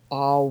not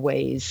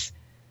always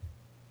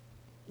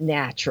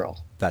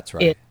natural. That's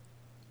right.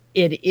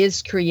 It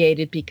is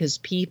created because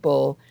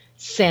people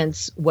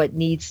sense what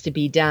needs to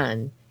be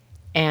done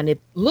and it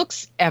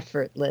looks That's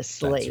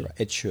effortlessly, right.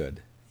 It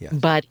should. Yes.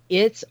 but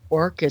it's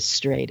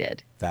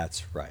orchestrated.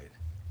 That's right.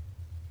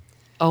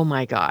 Oh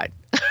my God.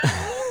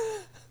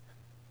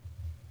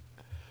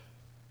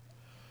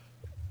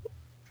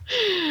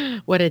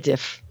 What a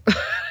diff.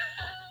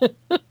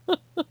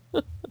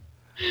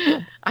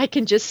 I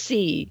can just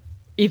see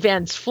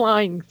events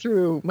flying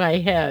through my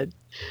head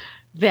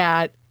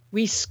that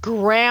we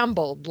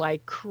scrambled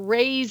like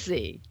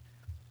crazy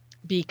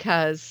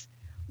because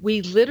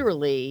we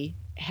literally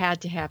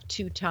had to have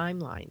two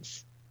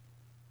timelines,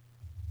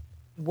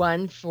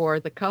 one for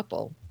the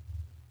couple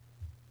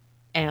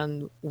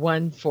and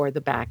one for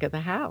the back of the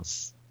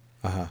house,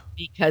 Uh-huh.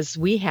 because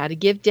we had to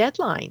give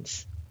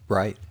deadlines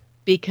Right.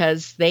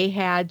 because they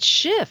had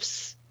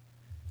shifts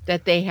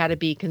that they had to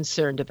be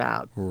concerned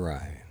about.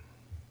 Right.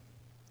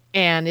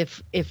 And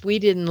if we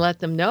didn't let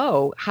them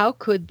know, how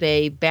could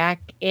they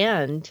back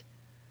end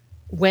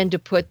when to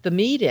put the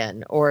meat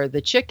in or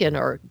the chicken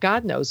or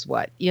God knows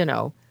what,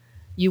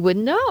 you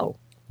wouldn't know.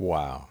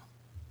 Wow.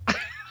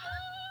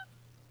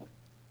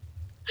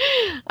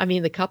 I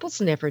mean, the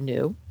couples never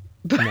knew.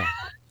 No.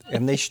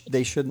 And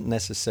they shouldn't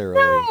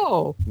necessarily. No,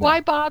 No. why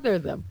bother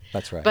them?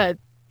 That's right.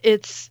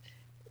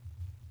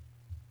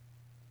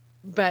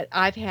 But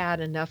I've had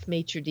enough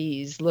maitre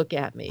d's look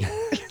at me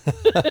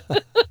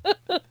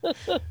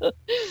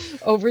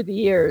over the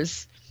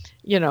years,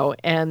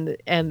 and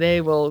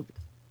they will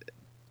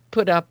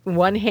put up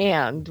one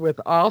hand with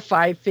all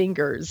 5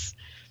 fingers,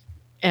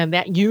 and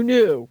that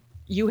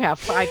you have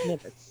 5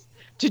 minutes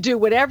to do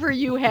whatever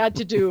you had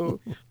to do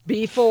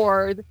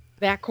before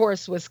that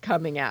course was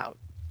coming out.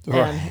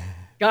 Right. And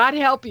God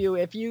help you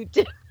if you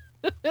did,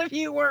 if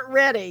you weren't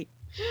ready.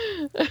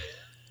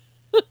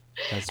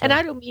 That's And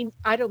right.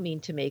 I don't mean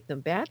to make them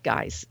bad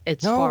guys.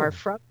 It's No. far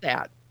from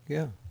that.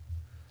 Yeah.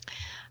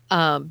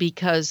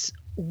 Because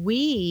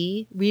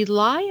we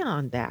rely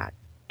on that.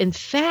 In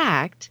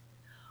fact,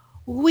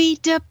 we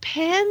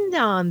depend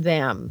on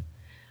them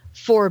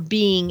for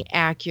being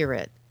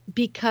accurate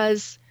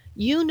because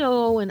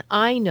and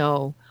I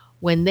know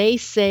when they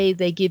say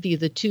they give you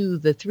the 2,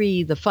 the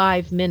 3, the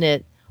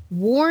 5-minute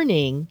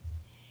warning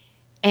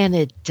and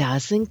it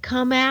doesn't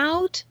come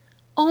out,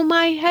 oh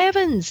my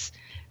heavens,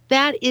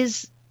 that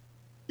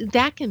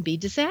can be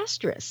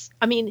disastrous.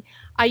 I mean,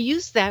 I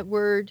use that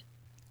word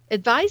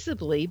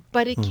advisably,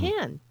 but it Mhm.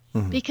 can.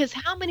 Mhm. Because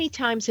how many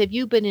times have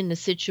you been in a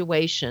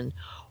situation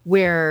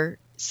where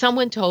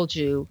someone told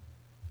you,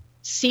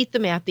 seat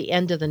them at the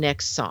end of the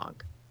next song,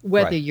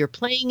 whether Right. you're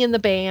playing in the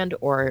band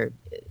or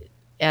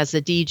as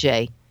a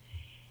DJ,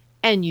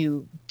 and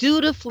you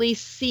dutifully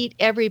seat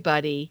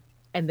everybody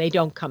and they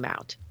don't come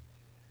out?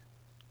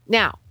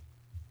 Now,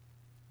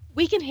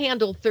 we can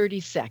handle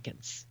 30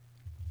 seconds.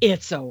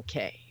 It's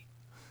okay.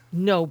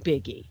 No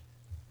biggie.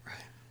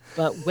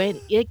 But when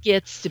it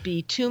gets to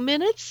be 2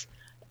 minutes,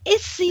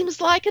 it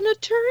seems like an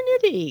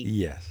eternity.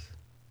 Yes.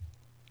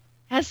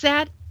 Has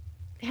that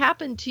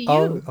happened to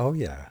Oh. you? Oh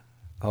yeah.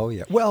 Oh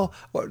yeah. Well,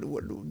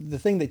 the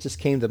thing that just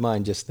came to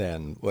mind just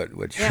then, what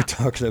you're Yeah.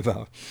 talking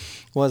about,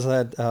 was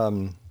that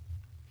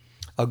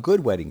a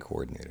good wedding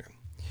coordinator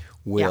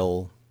Yeah.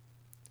 will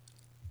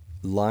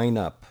line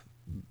up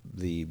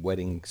the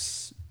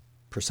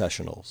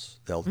processionals.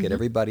 They'll get Mhm.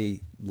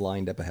 everybody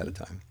lined up ahead of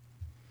time,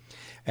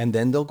 and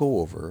then they'll go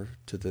over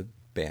to the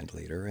band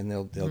leader and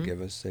they'll Mhm. give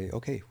us say,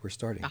 okay, we're A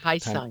starting. high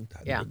Time sign.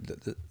 Yeah.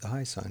 the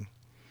high sign.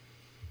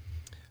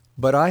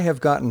 But I have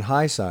gotten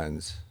high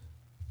signs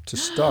to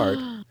start,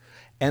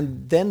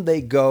 and then they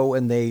go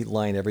and they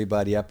line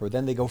everybody up, or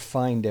then they go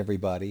find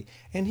everybody,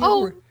 and here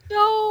Oh we're.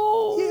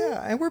 no.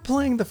 Yeah, and we're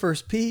playing the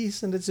first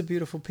piece, and it's a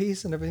beautiful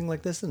piece, and everything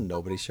like this, and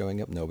nobody's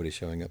showing up, nobody's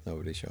showing up,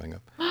 nobody's showing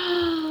up.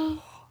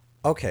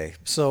 Okay,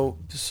 so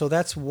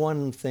that's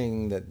one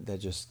thing that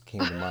just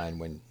came to mind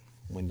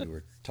when you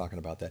were talking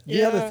about that.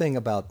 The other Yeah. thing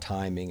about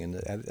timing, and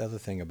the other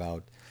thing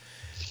about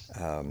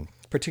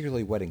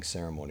particularly wedding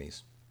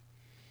ceremonies,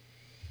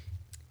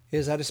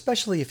 is that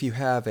especially if you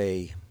have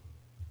it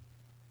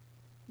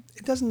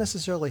doesn't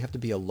necessarily have to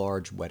be a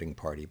large wedding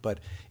party, but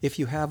if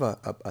you have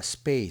a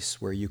space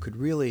where you could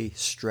really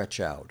stretch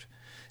out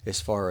as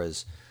far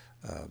as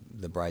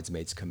the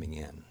bridesmaids coming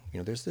in,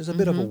 there's a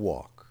bit of a Mhm.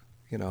 walk.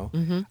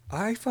 Mhm.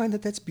 I find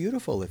that that's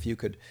beautiful. If you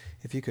could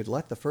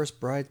let the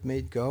first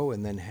bridesmaid go,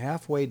 and then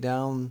halfway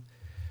down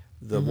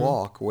the Mhm.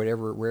 walk,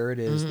 where it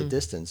is, the Mhm.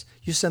 distance,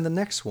 you send the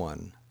next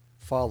one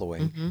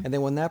following, Mhm. and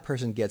then when that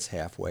person gets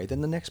halfway,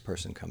 then the next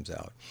person comes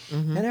out.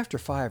 Mhm. And after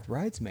five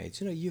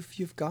bridesmaids,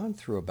 you've gone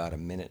through about a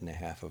minute and a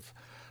half of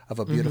a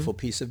Mhm. beautiful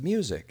piece of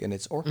music, and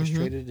it's Mhm.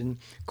 orchestrated and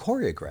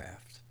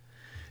choreographed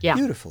Yeah.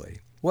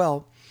 beautifully.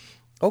 Well,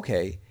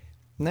 okay,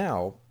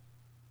 now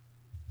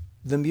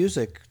the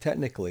music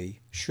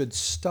technically should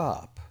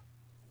stop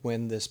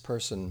when this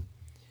person,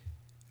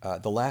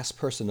 the last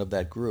person of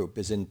that group,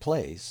 is in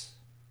place,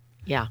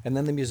 Yeah. and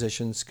then the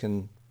musicians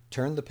can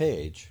turn the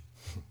page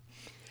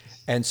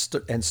and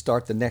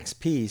start the next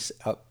piece,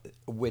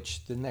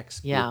 which the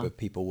next group Yeah. of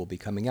people will be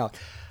coming out.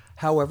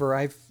 However,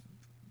 I've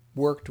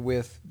worked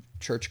with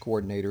church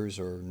coordinators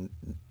or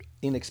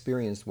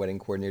inexperienced wedding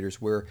coordinators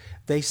where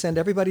they send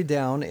everybody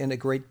down in a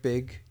great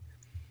big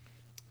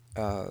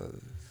cattle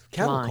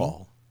Line.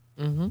 call.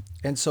 Mhm.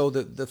 And so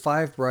the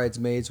five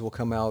bridesmaids will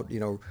come out,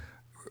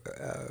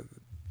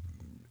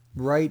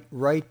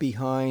 right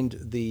behind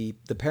the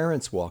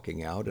parents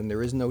walking out, and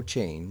there is no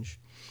change.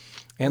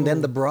 And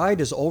then the Mm.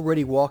 bride is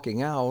already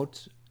walking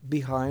out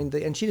behind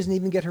and she doesn't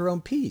even get her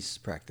own piece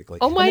practically.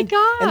 Oh And my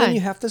then you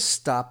God. have to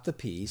stop the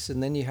piece,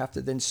 and then you have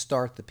to then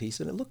start the piece,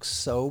 and it looks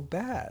so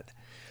bad.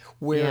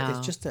 Where it's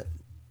Yeah. just a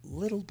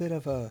little bit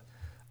of a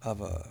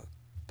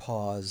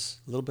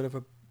pause, a little bit of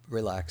a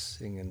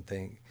relaxing and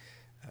thing.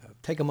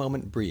 Take a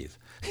moment and breathe,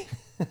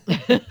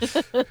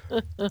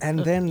 and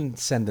then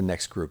send the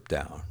next group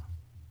down.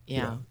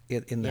 Yeah.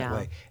 In that Yeah.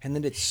 way, and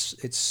then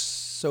it's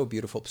so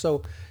beautiful.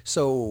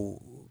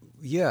 So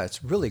yeah,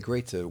 it's really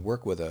great to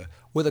work with a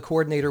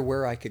coordinator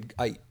where I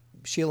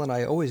Sheila and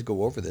I always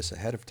go over this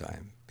ahead of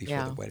time before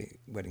the Yeah.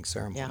 wedding Yeah.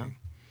 ceremony.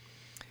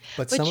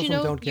 But some But of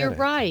them don't you're get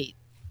it. right.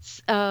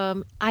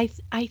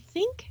 I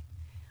think,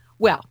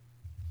 well,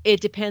 it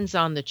depends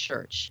on the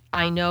church.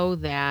 I know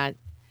that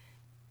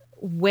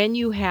when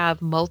you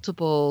have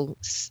multiple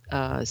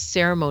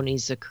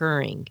ceremonies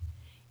occurring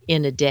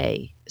in a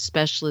day,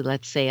 especially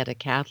let's say at a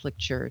Catholic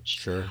church,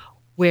 Sure.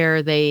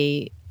 where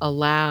they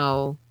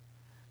allow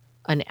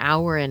an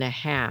hour and a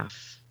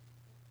half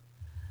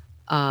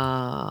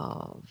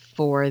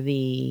for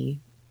the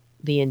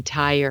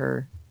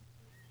entire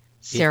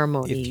If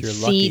ceremony, you're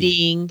lucky,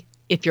 seating,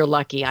 if you're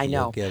lucky, I you'll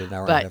know. get an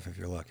hour and a But half if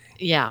you're lucky.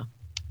 yeah.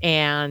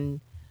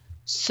 And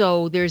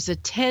so there's a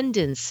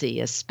tendency,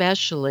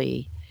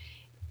 especially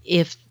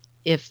if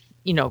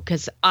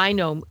because I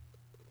know,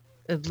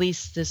 at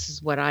least this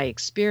is what I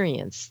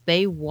experienced,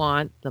 they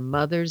want the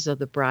mothers of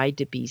the bride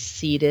to be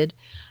seated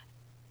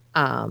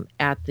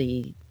at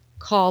the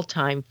call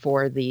time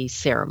for the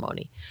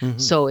ceremony. Hmm.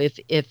 So if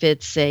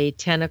it's a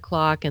 10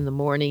 o'clock in the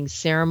morning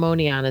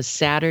ceremony on a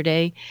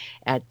Saturday,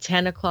 at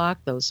 10 o'clock,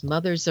 those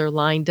mothers are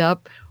lined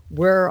up.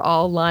 We're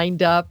all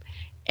lined up,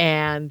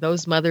 and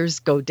those mothers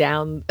go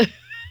down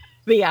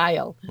the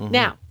aisle. Hmm.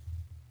 Now,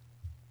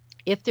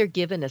 if they're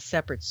given a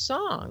separate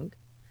song,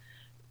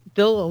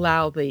 they'll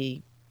allow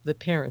the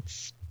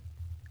parents,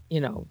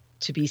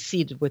 to be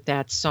seated with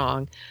that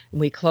song,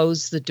 and we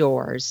close the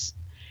doors.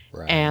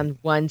 Right. And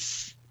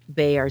once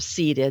they are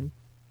seated,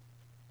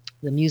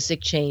 the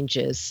music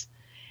changes,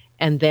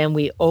 and then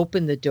we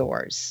open the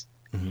doors.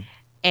 Hmm.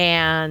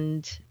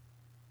 And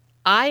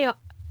I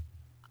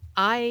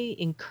I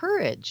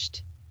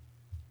encouraged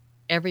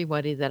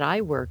everybody that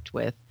I worked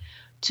with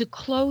to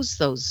close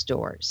those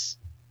doors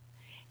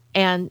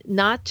and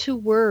not to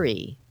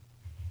worry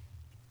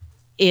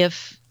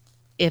if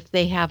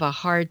they have a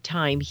hard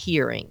time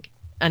hearing.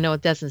 I know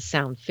it doesn't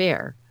sound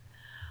fair.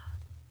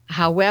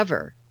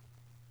 However,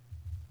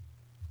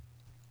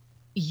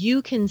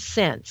 you can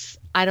sense,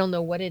 I don't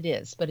know what it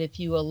is, but if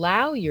you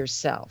allow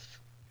yourself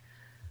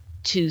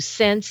to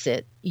sense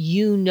it,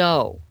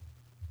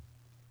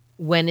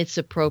 when it's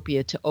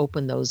appropriate to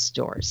open those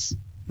doors.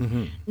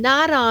 Hmm.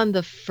 Not on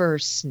the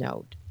first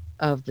note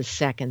of the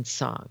second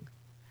song.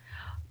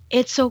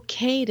 It's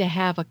okay to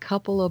have a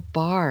couple of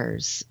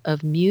bars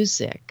of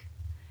music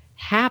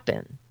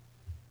happen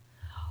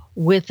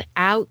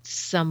without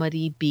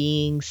somebody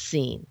being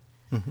seen.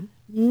 Hmm.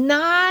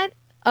 Not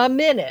a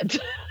minute.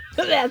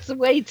 That's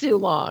way too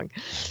long.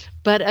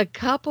 But a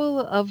couple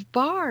of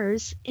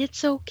bars,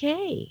 it's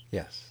okay.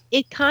 Yes.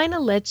 It kind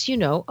of lets you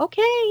know,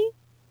 okay,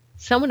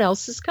 someone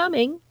else is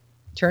coming.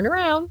 Turn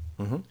around.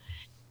 Hmm.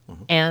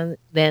 Hmm. And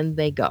then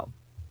they go.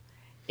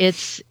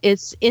 It's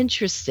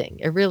interesting.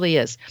 It really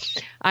is.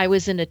 I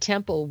was in a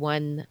temple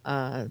one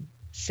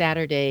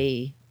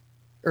Saturday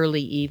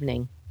early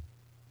evening,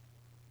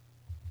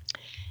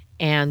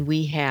 and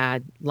we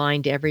had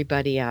lined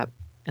everybody up.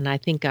 And I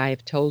think I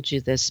have told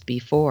you this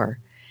before.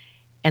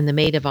 And the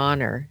maid of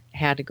honor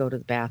had to go to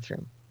the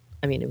bathroom.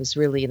 I mean, it was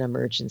really an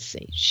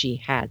emergency. She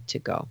had to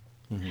go.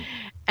 Mm-hmm.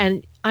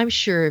 And I'm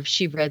sure if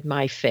she read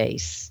my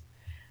face,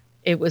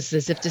 it was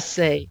as if to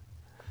say,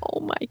 "Oh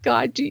my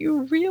God, do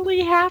you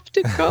really have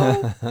to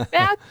go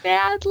that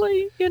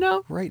badly,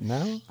 Right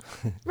now?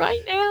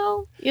 right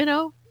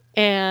now?"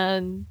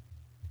 And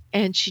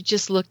she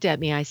just looked at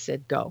me. I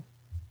said, "Go."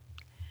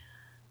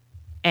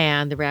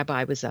 And the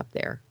rabbi was up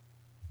there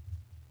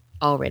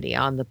already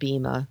on the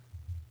bima,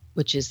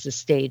 which is the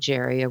stage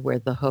area where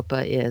the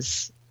huppah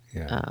is,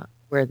 Yeah.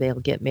 where they'll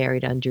get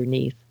married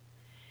underneath.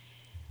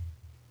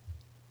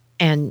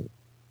 And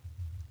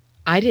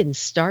I didn't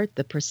start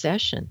the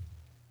procession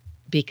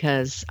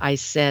because I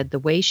said the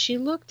way she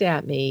looked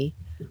at me,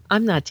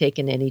 I'm not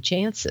taking any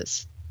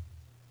chances.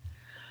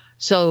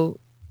 So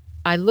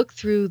I looked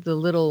through the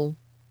little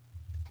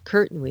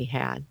curtain we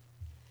had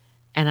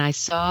and I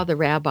saw the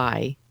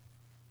rabbi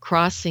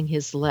crossing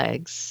his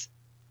legs,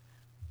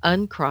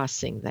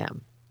 uncrossing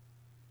them,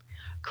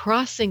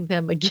 crossing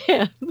them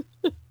again.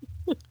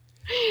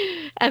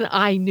 And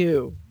I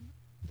knew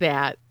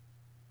that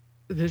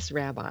this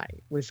rabbi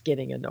was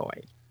getting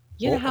annoyed.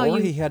 You know how Or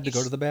you, he had to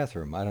go to the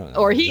bathroom. I don't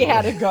or know. he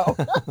had to go.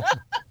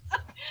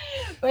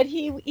 But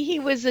he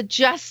was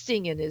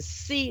adjusting in his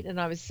seat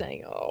and I was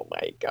saying, "Oh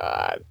my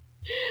God,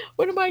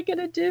 what am I going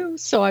to do?"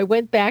 So I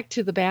went back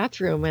to the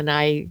bathroom and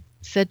I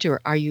said to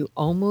her, "Are you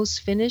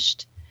almost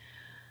finished?"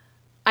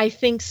 "I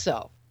think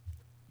so."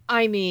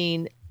 I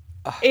mean,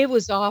 Ah, it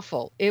was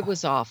awful. It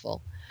was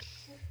awful.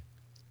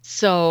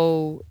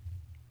 So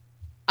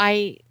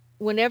I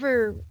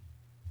whenever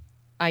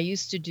I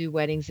used to do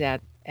weddings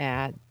at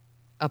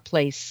a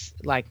place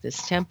like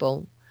this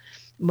temple,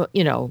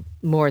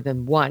 more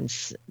than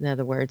once, in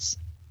other words,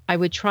 I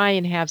would try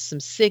and have some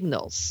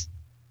signals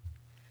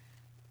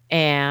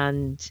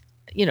and,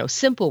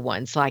 simple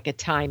ones like a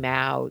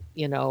timeout,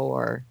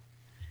 or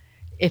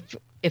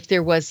if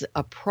there was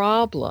a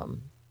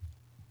problem,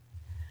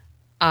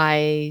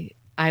 I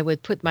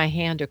would put my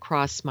hand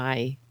across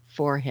my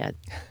forehead.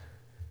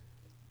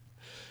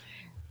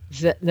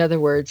 In other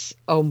words,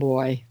 "Oh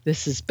boy,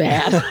 this is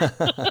bad,"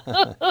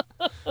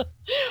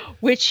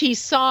 which he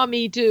saw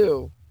me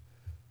do.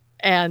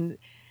 And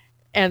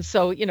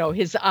so,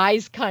 his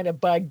eyes kind of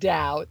bugged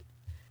out.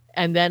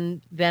 And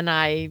then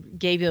I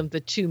gave him the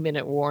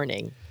 2-minute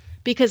warning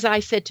because I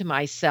said to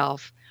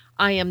myself,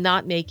 I am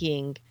not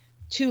making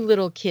 2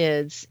 little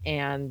kids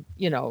and,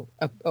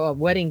 a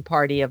wedding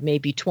party of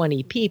maybe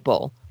 20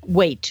 people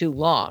wait too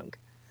long.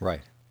 right.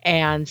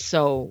 And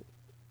so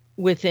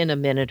within a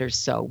minute or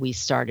so, we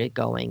started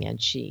going and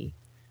she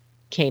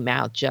came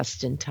out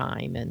just in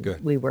time and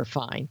Good. we were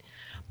fine.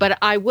 But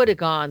I would have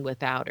gone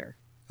without her.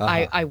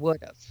 Uh-huh. I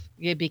would have.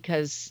 Yeah,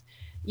 because,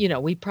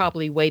 we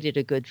probably waited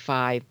a good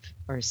 5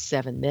 or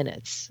 7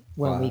 minutes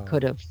when we Wow.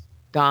 could have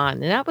gone.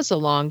 And that was a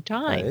long That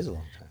time, is a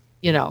long time.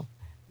 you know,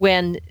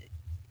 when,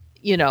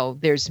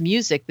 there's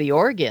music, the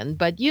organ,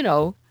 but,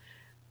 you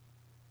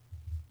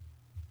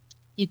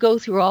go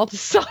through all the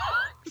songs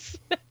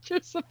that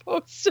you're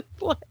supposed to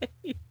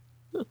play.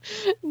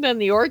 And then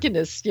the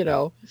organist,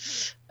 kind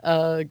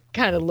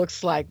of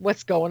looks like,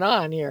 what's going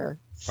on here?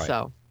 Right.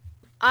 So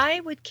I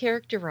would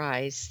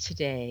characterize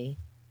today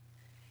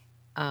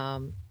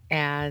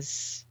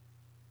as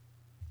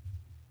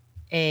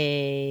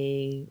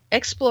a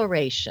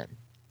exploration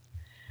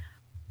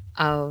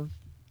of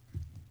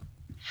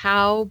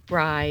how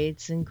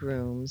brides and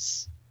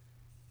grooms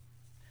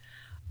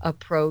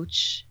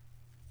approach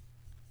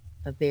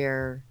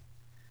their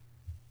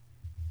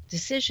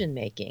decision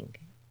making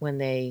when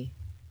they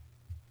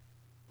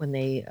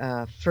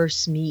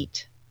first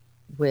meet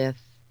with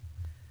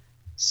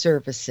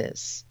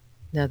services.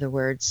 In other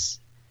words,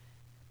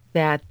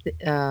 that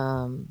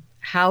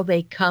how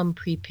they come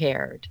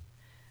prepared.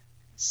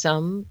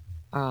 Some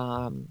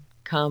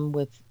come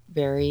with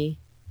very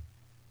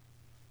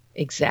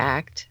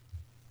exact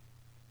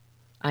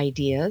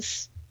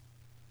ideas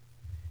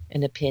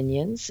and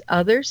opinions.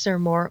 Others are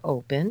more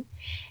open,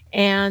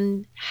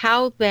 and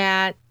how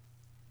that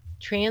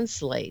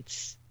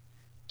translates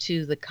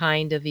to the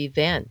kind of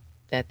event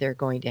that they're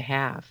going to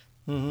have.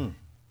 Mm-hmm.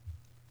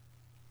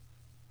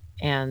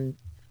 And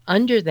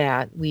under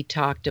that, we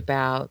talked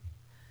about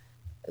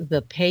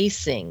the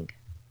pacing,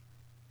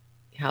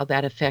 how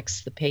that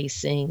affects the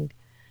pacing,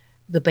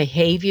 the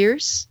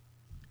behaviors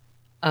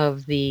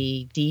of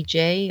the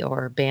DJ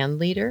or band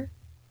leader.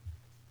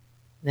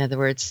 In other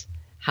words,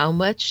 how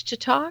much to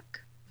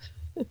talk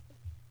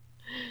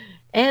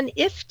and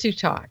if to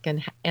talk,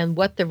 and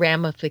what the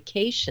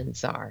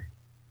ramifications are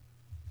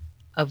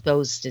of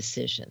those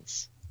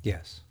decisions,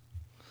 Yes.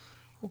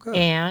 Well, good.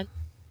 and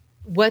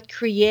what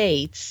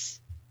creates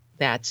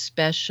that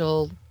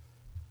special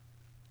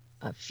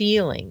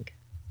feeling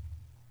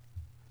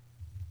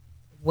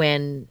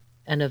when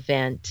an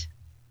event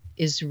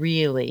is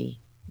really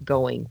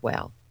going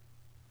well.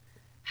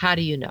 How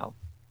do you know?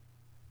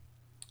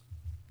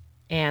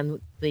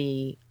 And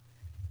the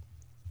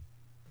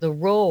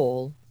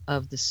role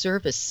of the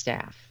service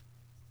staff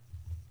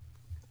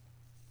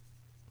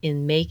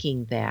in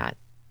making that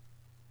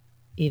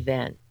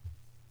event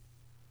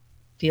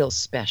feel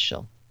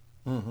special.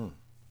 Mm-hmm.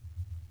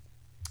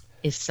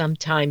 is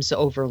sometimes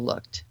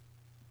overlooked.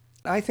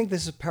 I think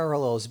this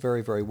parallels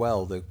very, very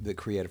well the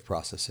creative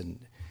process in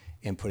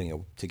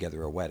putting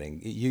together a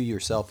wedding. You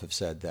yourself have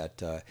said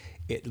that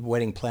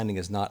wedding planning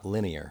is not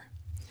linear,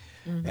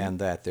 and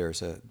that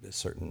there's a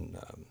certain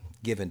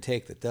give and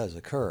take that does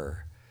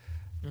occur,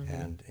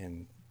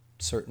 and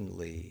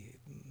certainly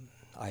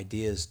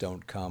ideas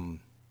don't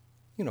come,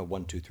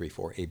 1, 2, 3,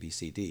 4, A, B,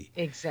 C, D.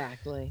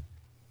 Exactly.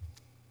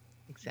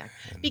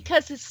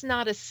 Because it's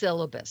not a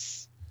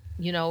syllabus.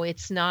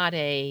 It's not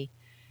a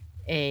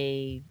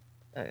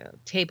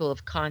table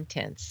of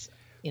contents.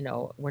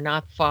 We're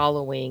not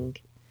following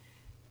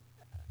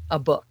a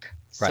book,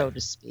 so Right.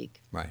 to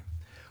speak. Right.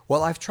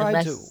 Well, I've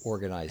tried to Unless,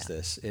 organize yeah,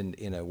 this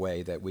in a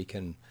way that we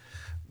can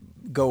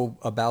go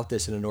about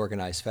this in an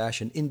organized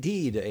fashion.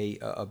 Indeed,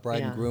 a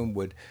bride and yeah. groom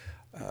would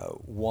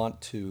want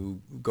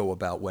to go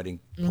about wedding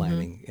Mm-hmm.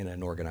 planning in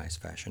an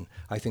organized fashion.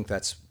 I think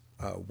that's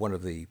one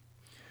of the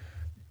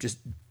just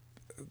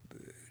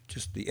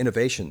just the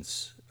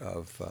innovations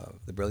of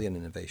the brilliant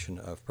innovation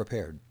of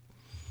Prepared,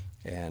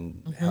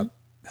 and Mm-hmm. Mm-hmm.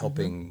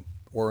 helping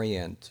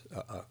orient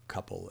a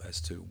couple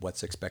as to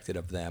what's expected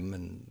of them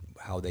and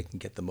how they can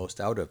get the most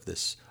out of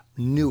this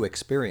new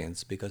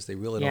experience, because they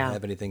really don't Yeah.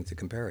 have anything to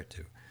compare it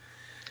to.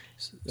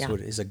 So Yeah.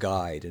 it is a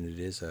guide, and it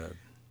is a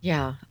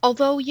Yeah.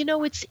 Although,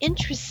 it's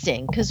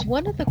interesting because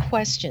one of the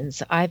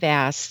questions I've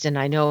asked, and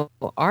I know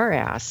are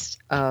asked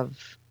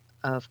of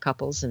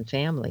couples and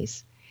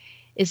families,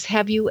 is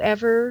have you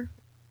ever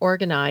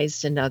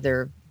organized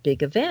another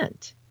big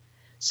event?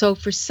 So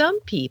for some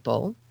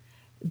people,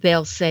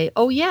 they'll say,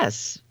 "Oh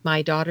yes,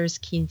 my daughter's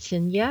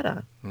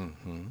quinceañera,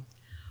 hmm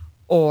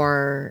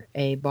or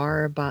a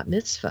bar bat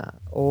mitzvah,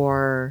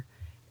 or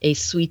a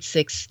sweet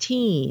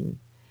 16,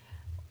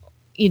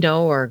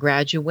 or a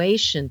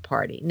graduation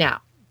party."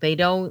 Now, they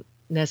don't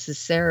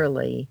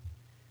necessarily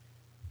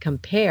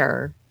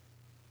compare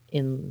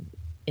in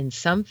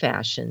some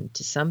fashion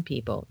to some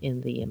people in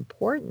the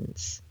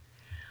importance.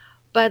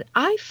 But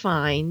I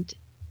find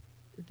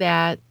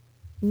that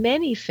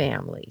many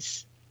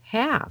families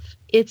have.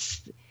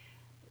 It's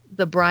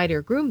the bride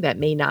or groom that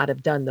may not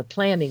have done the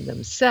planning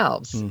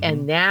themselves hmm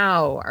and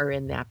now are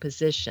in that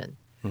position.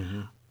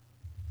 hmm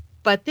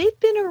But they've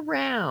been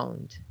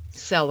around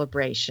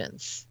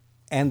celebrations.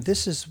 And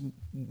this is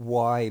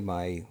why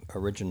my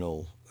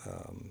original,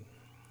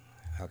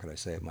 how could I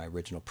say it, my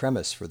original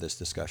premise for this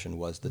discussion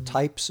was the Mhm,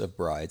 types of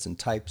brides and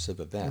types of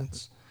mhm,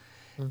 events.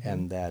 mhm,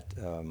 And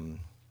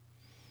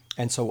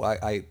and so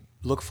I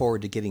look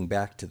forward to getting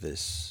back to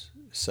this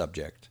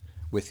subject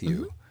with mhm.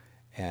 you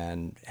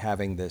and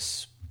having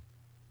this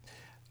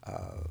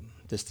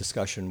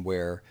discussion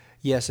where,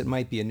 yes, it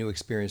might be a new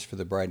experience for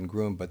the bride and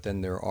groom, but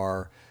then there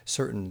are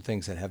certain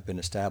things that have been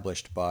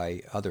established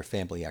by other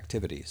family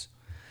activities.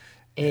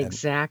 And,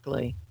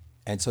 Exactly.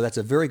 and so that's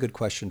a very good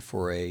question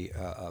for a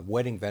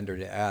wedding vendor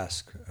to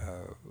ask,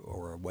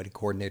 or a wedding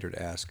coordinator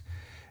to ask,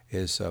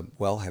 is,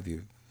 well, have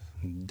you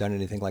done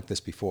anything like this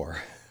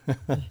before?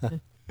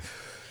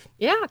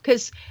 Yeah,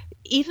 because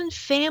even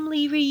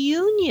family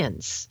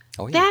reunions,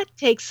 Oh, yeah. that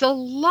takes a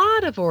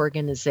lot of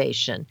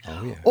organization.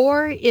 Oh, yeah.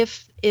 Or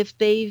if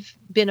they've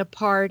been a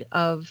part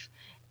of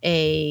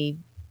a,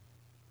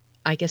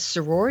 I guess,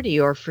 sorority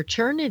or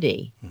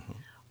fraternity, hmm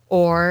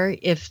or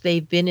if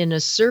they've been in a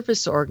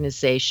service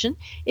organization,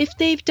 if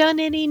they've done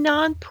any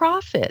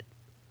nonprofit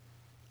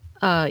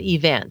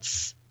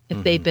events,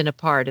 if they've hmm been a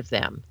part of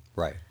them,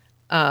 Right.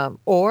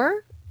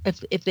 or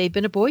if they've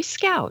been a Boy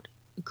Scout,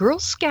 Girl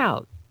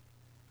Scout,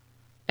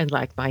 and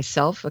like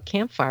myself, a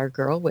campfire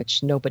girl,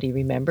 which nobody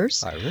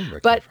remembers. I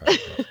remember But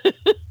Campfire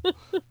Girl.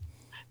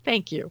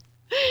 thank you.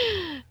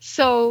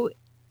 So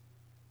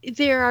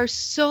there are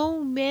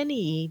so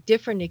many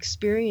different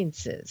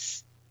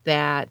experiences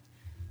that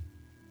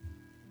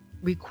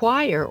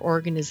require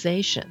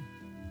organization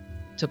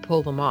to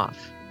pull them off.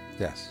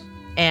 Yes.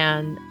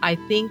 And I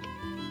think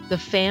the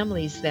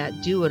families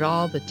that do it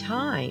all the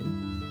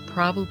time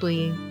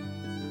probably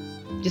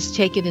just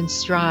take it in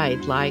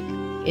stride like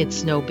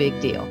it's no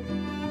big deal.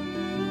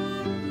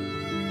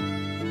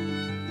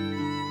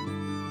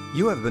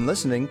 You have been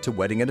listening to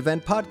Wedding and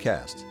Event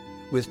Podcast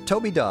with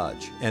Toby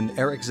Dodge and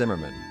Eric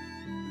Zimmerman.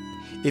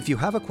 If you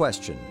have a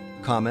question,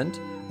 comment,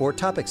 or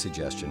topic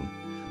suggestion,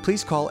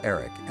 please call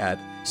Eric at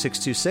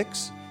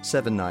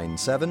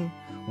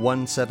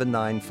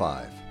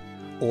 626-797-1795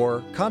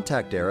 or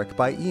contact Eric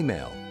by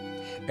email,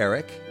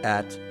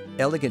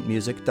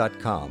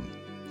 eric@elegantmusic.com.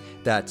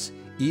 That's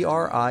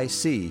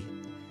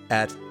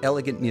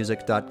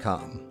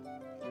ERIC@elegantmusic.com.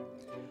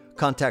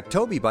 Contact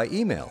Toby by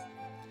email,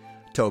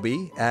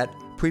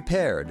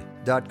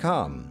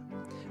 toby@prepared.com.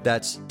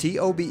 That's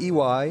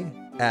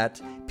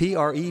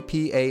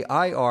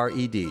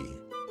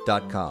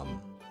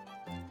TOBEY@PREPAIRED.com.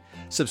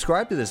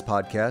 Subscribe to this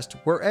podcast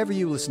wherever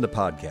you listen to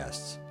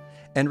podcasts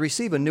and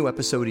receive a new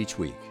episode each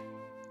week.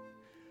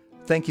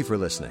 Thank you for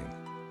listening.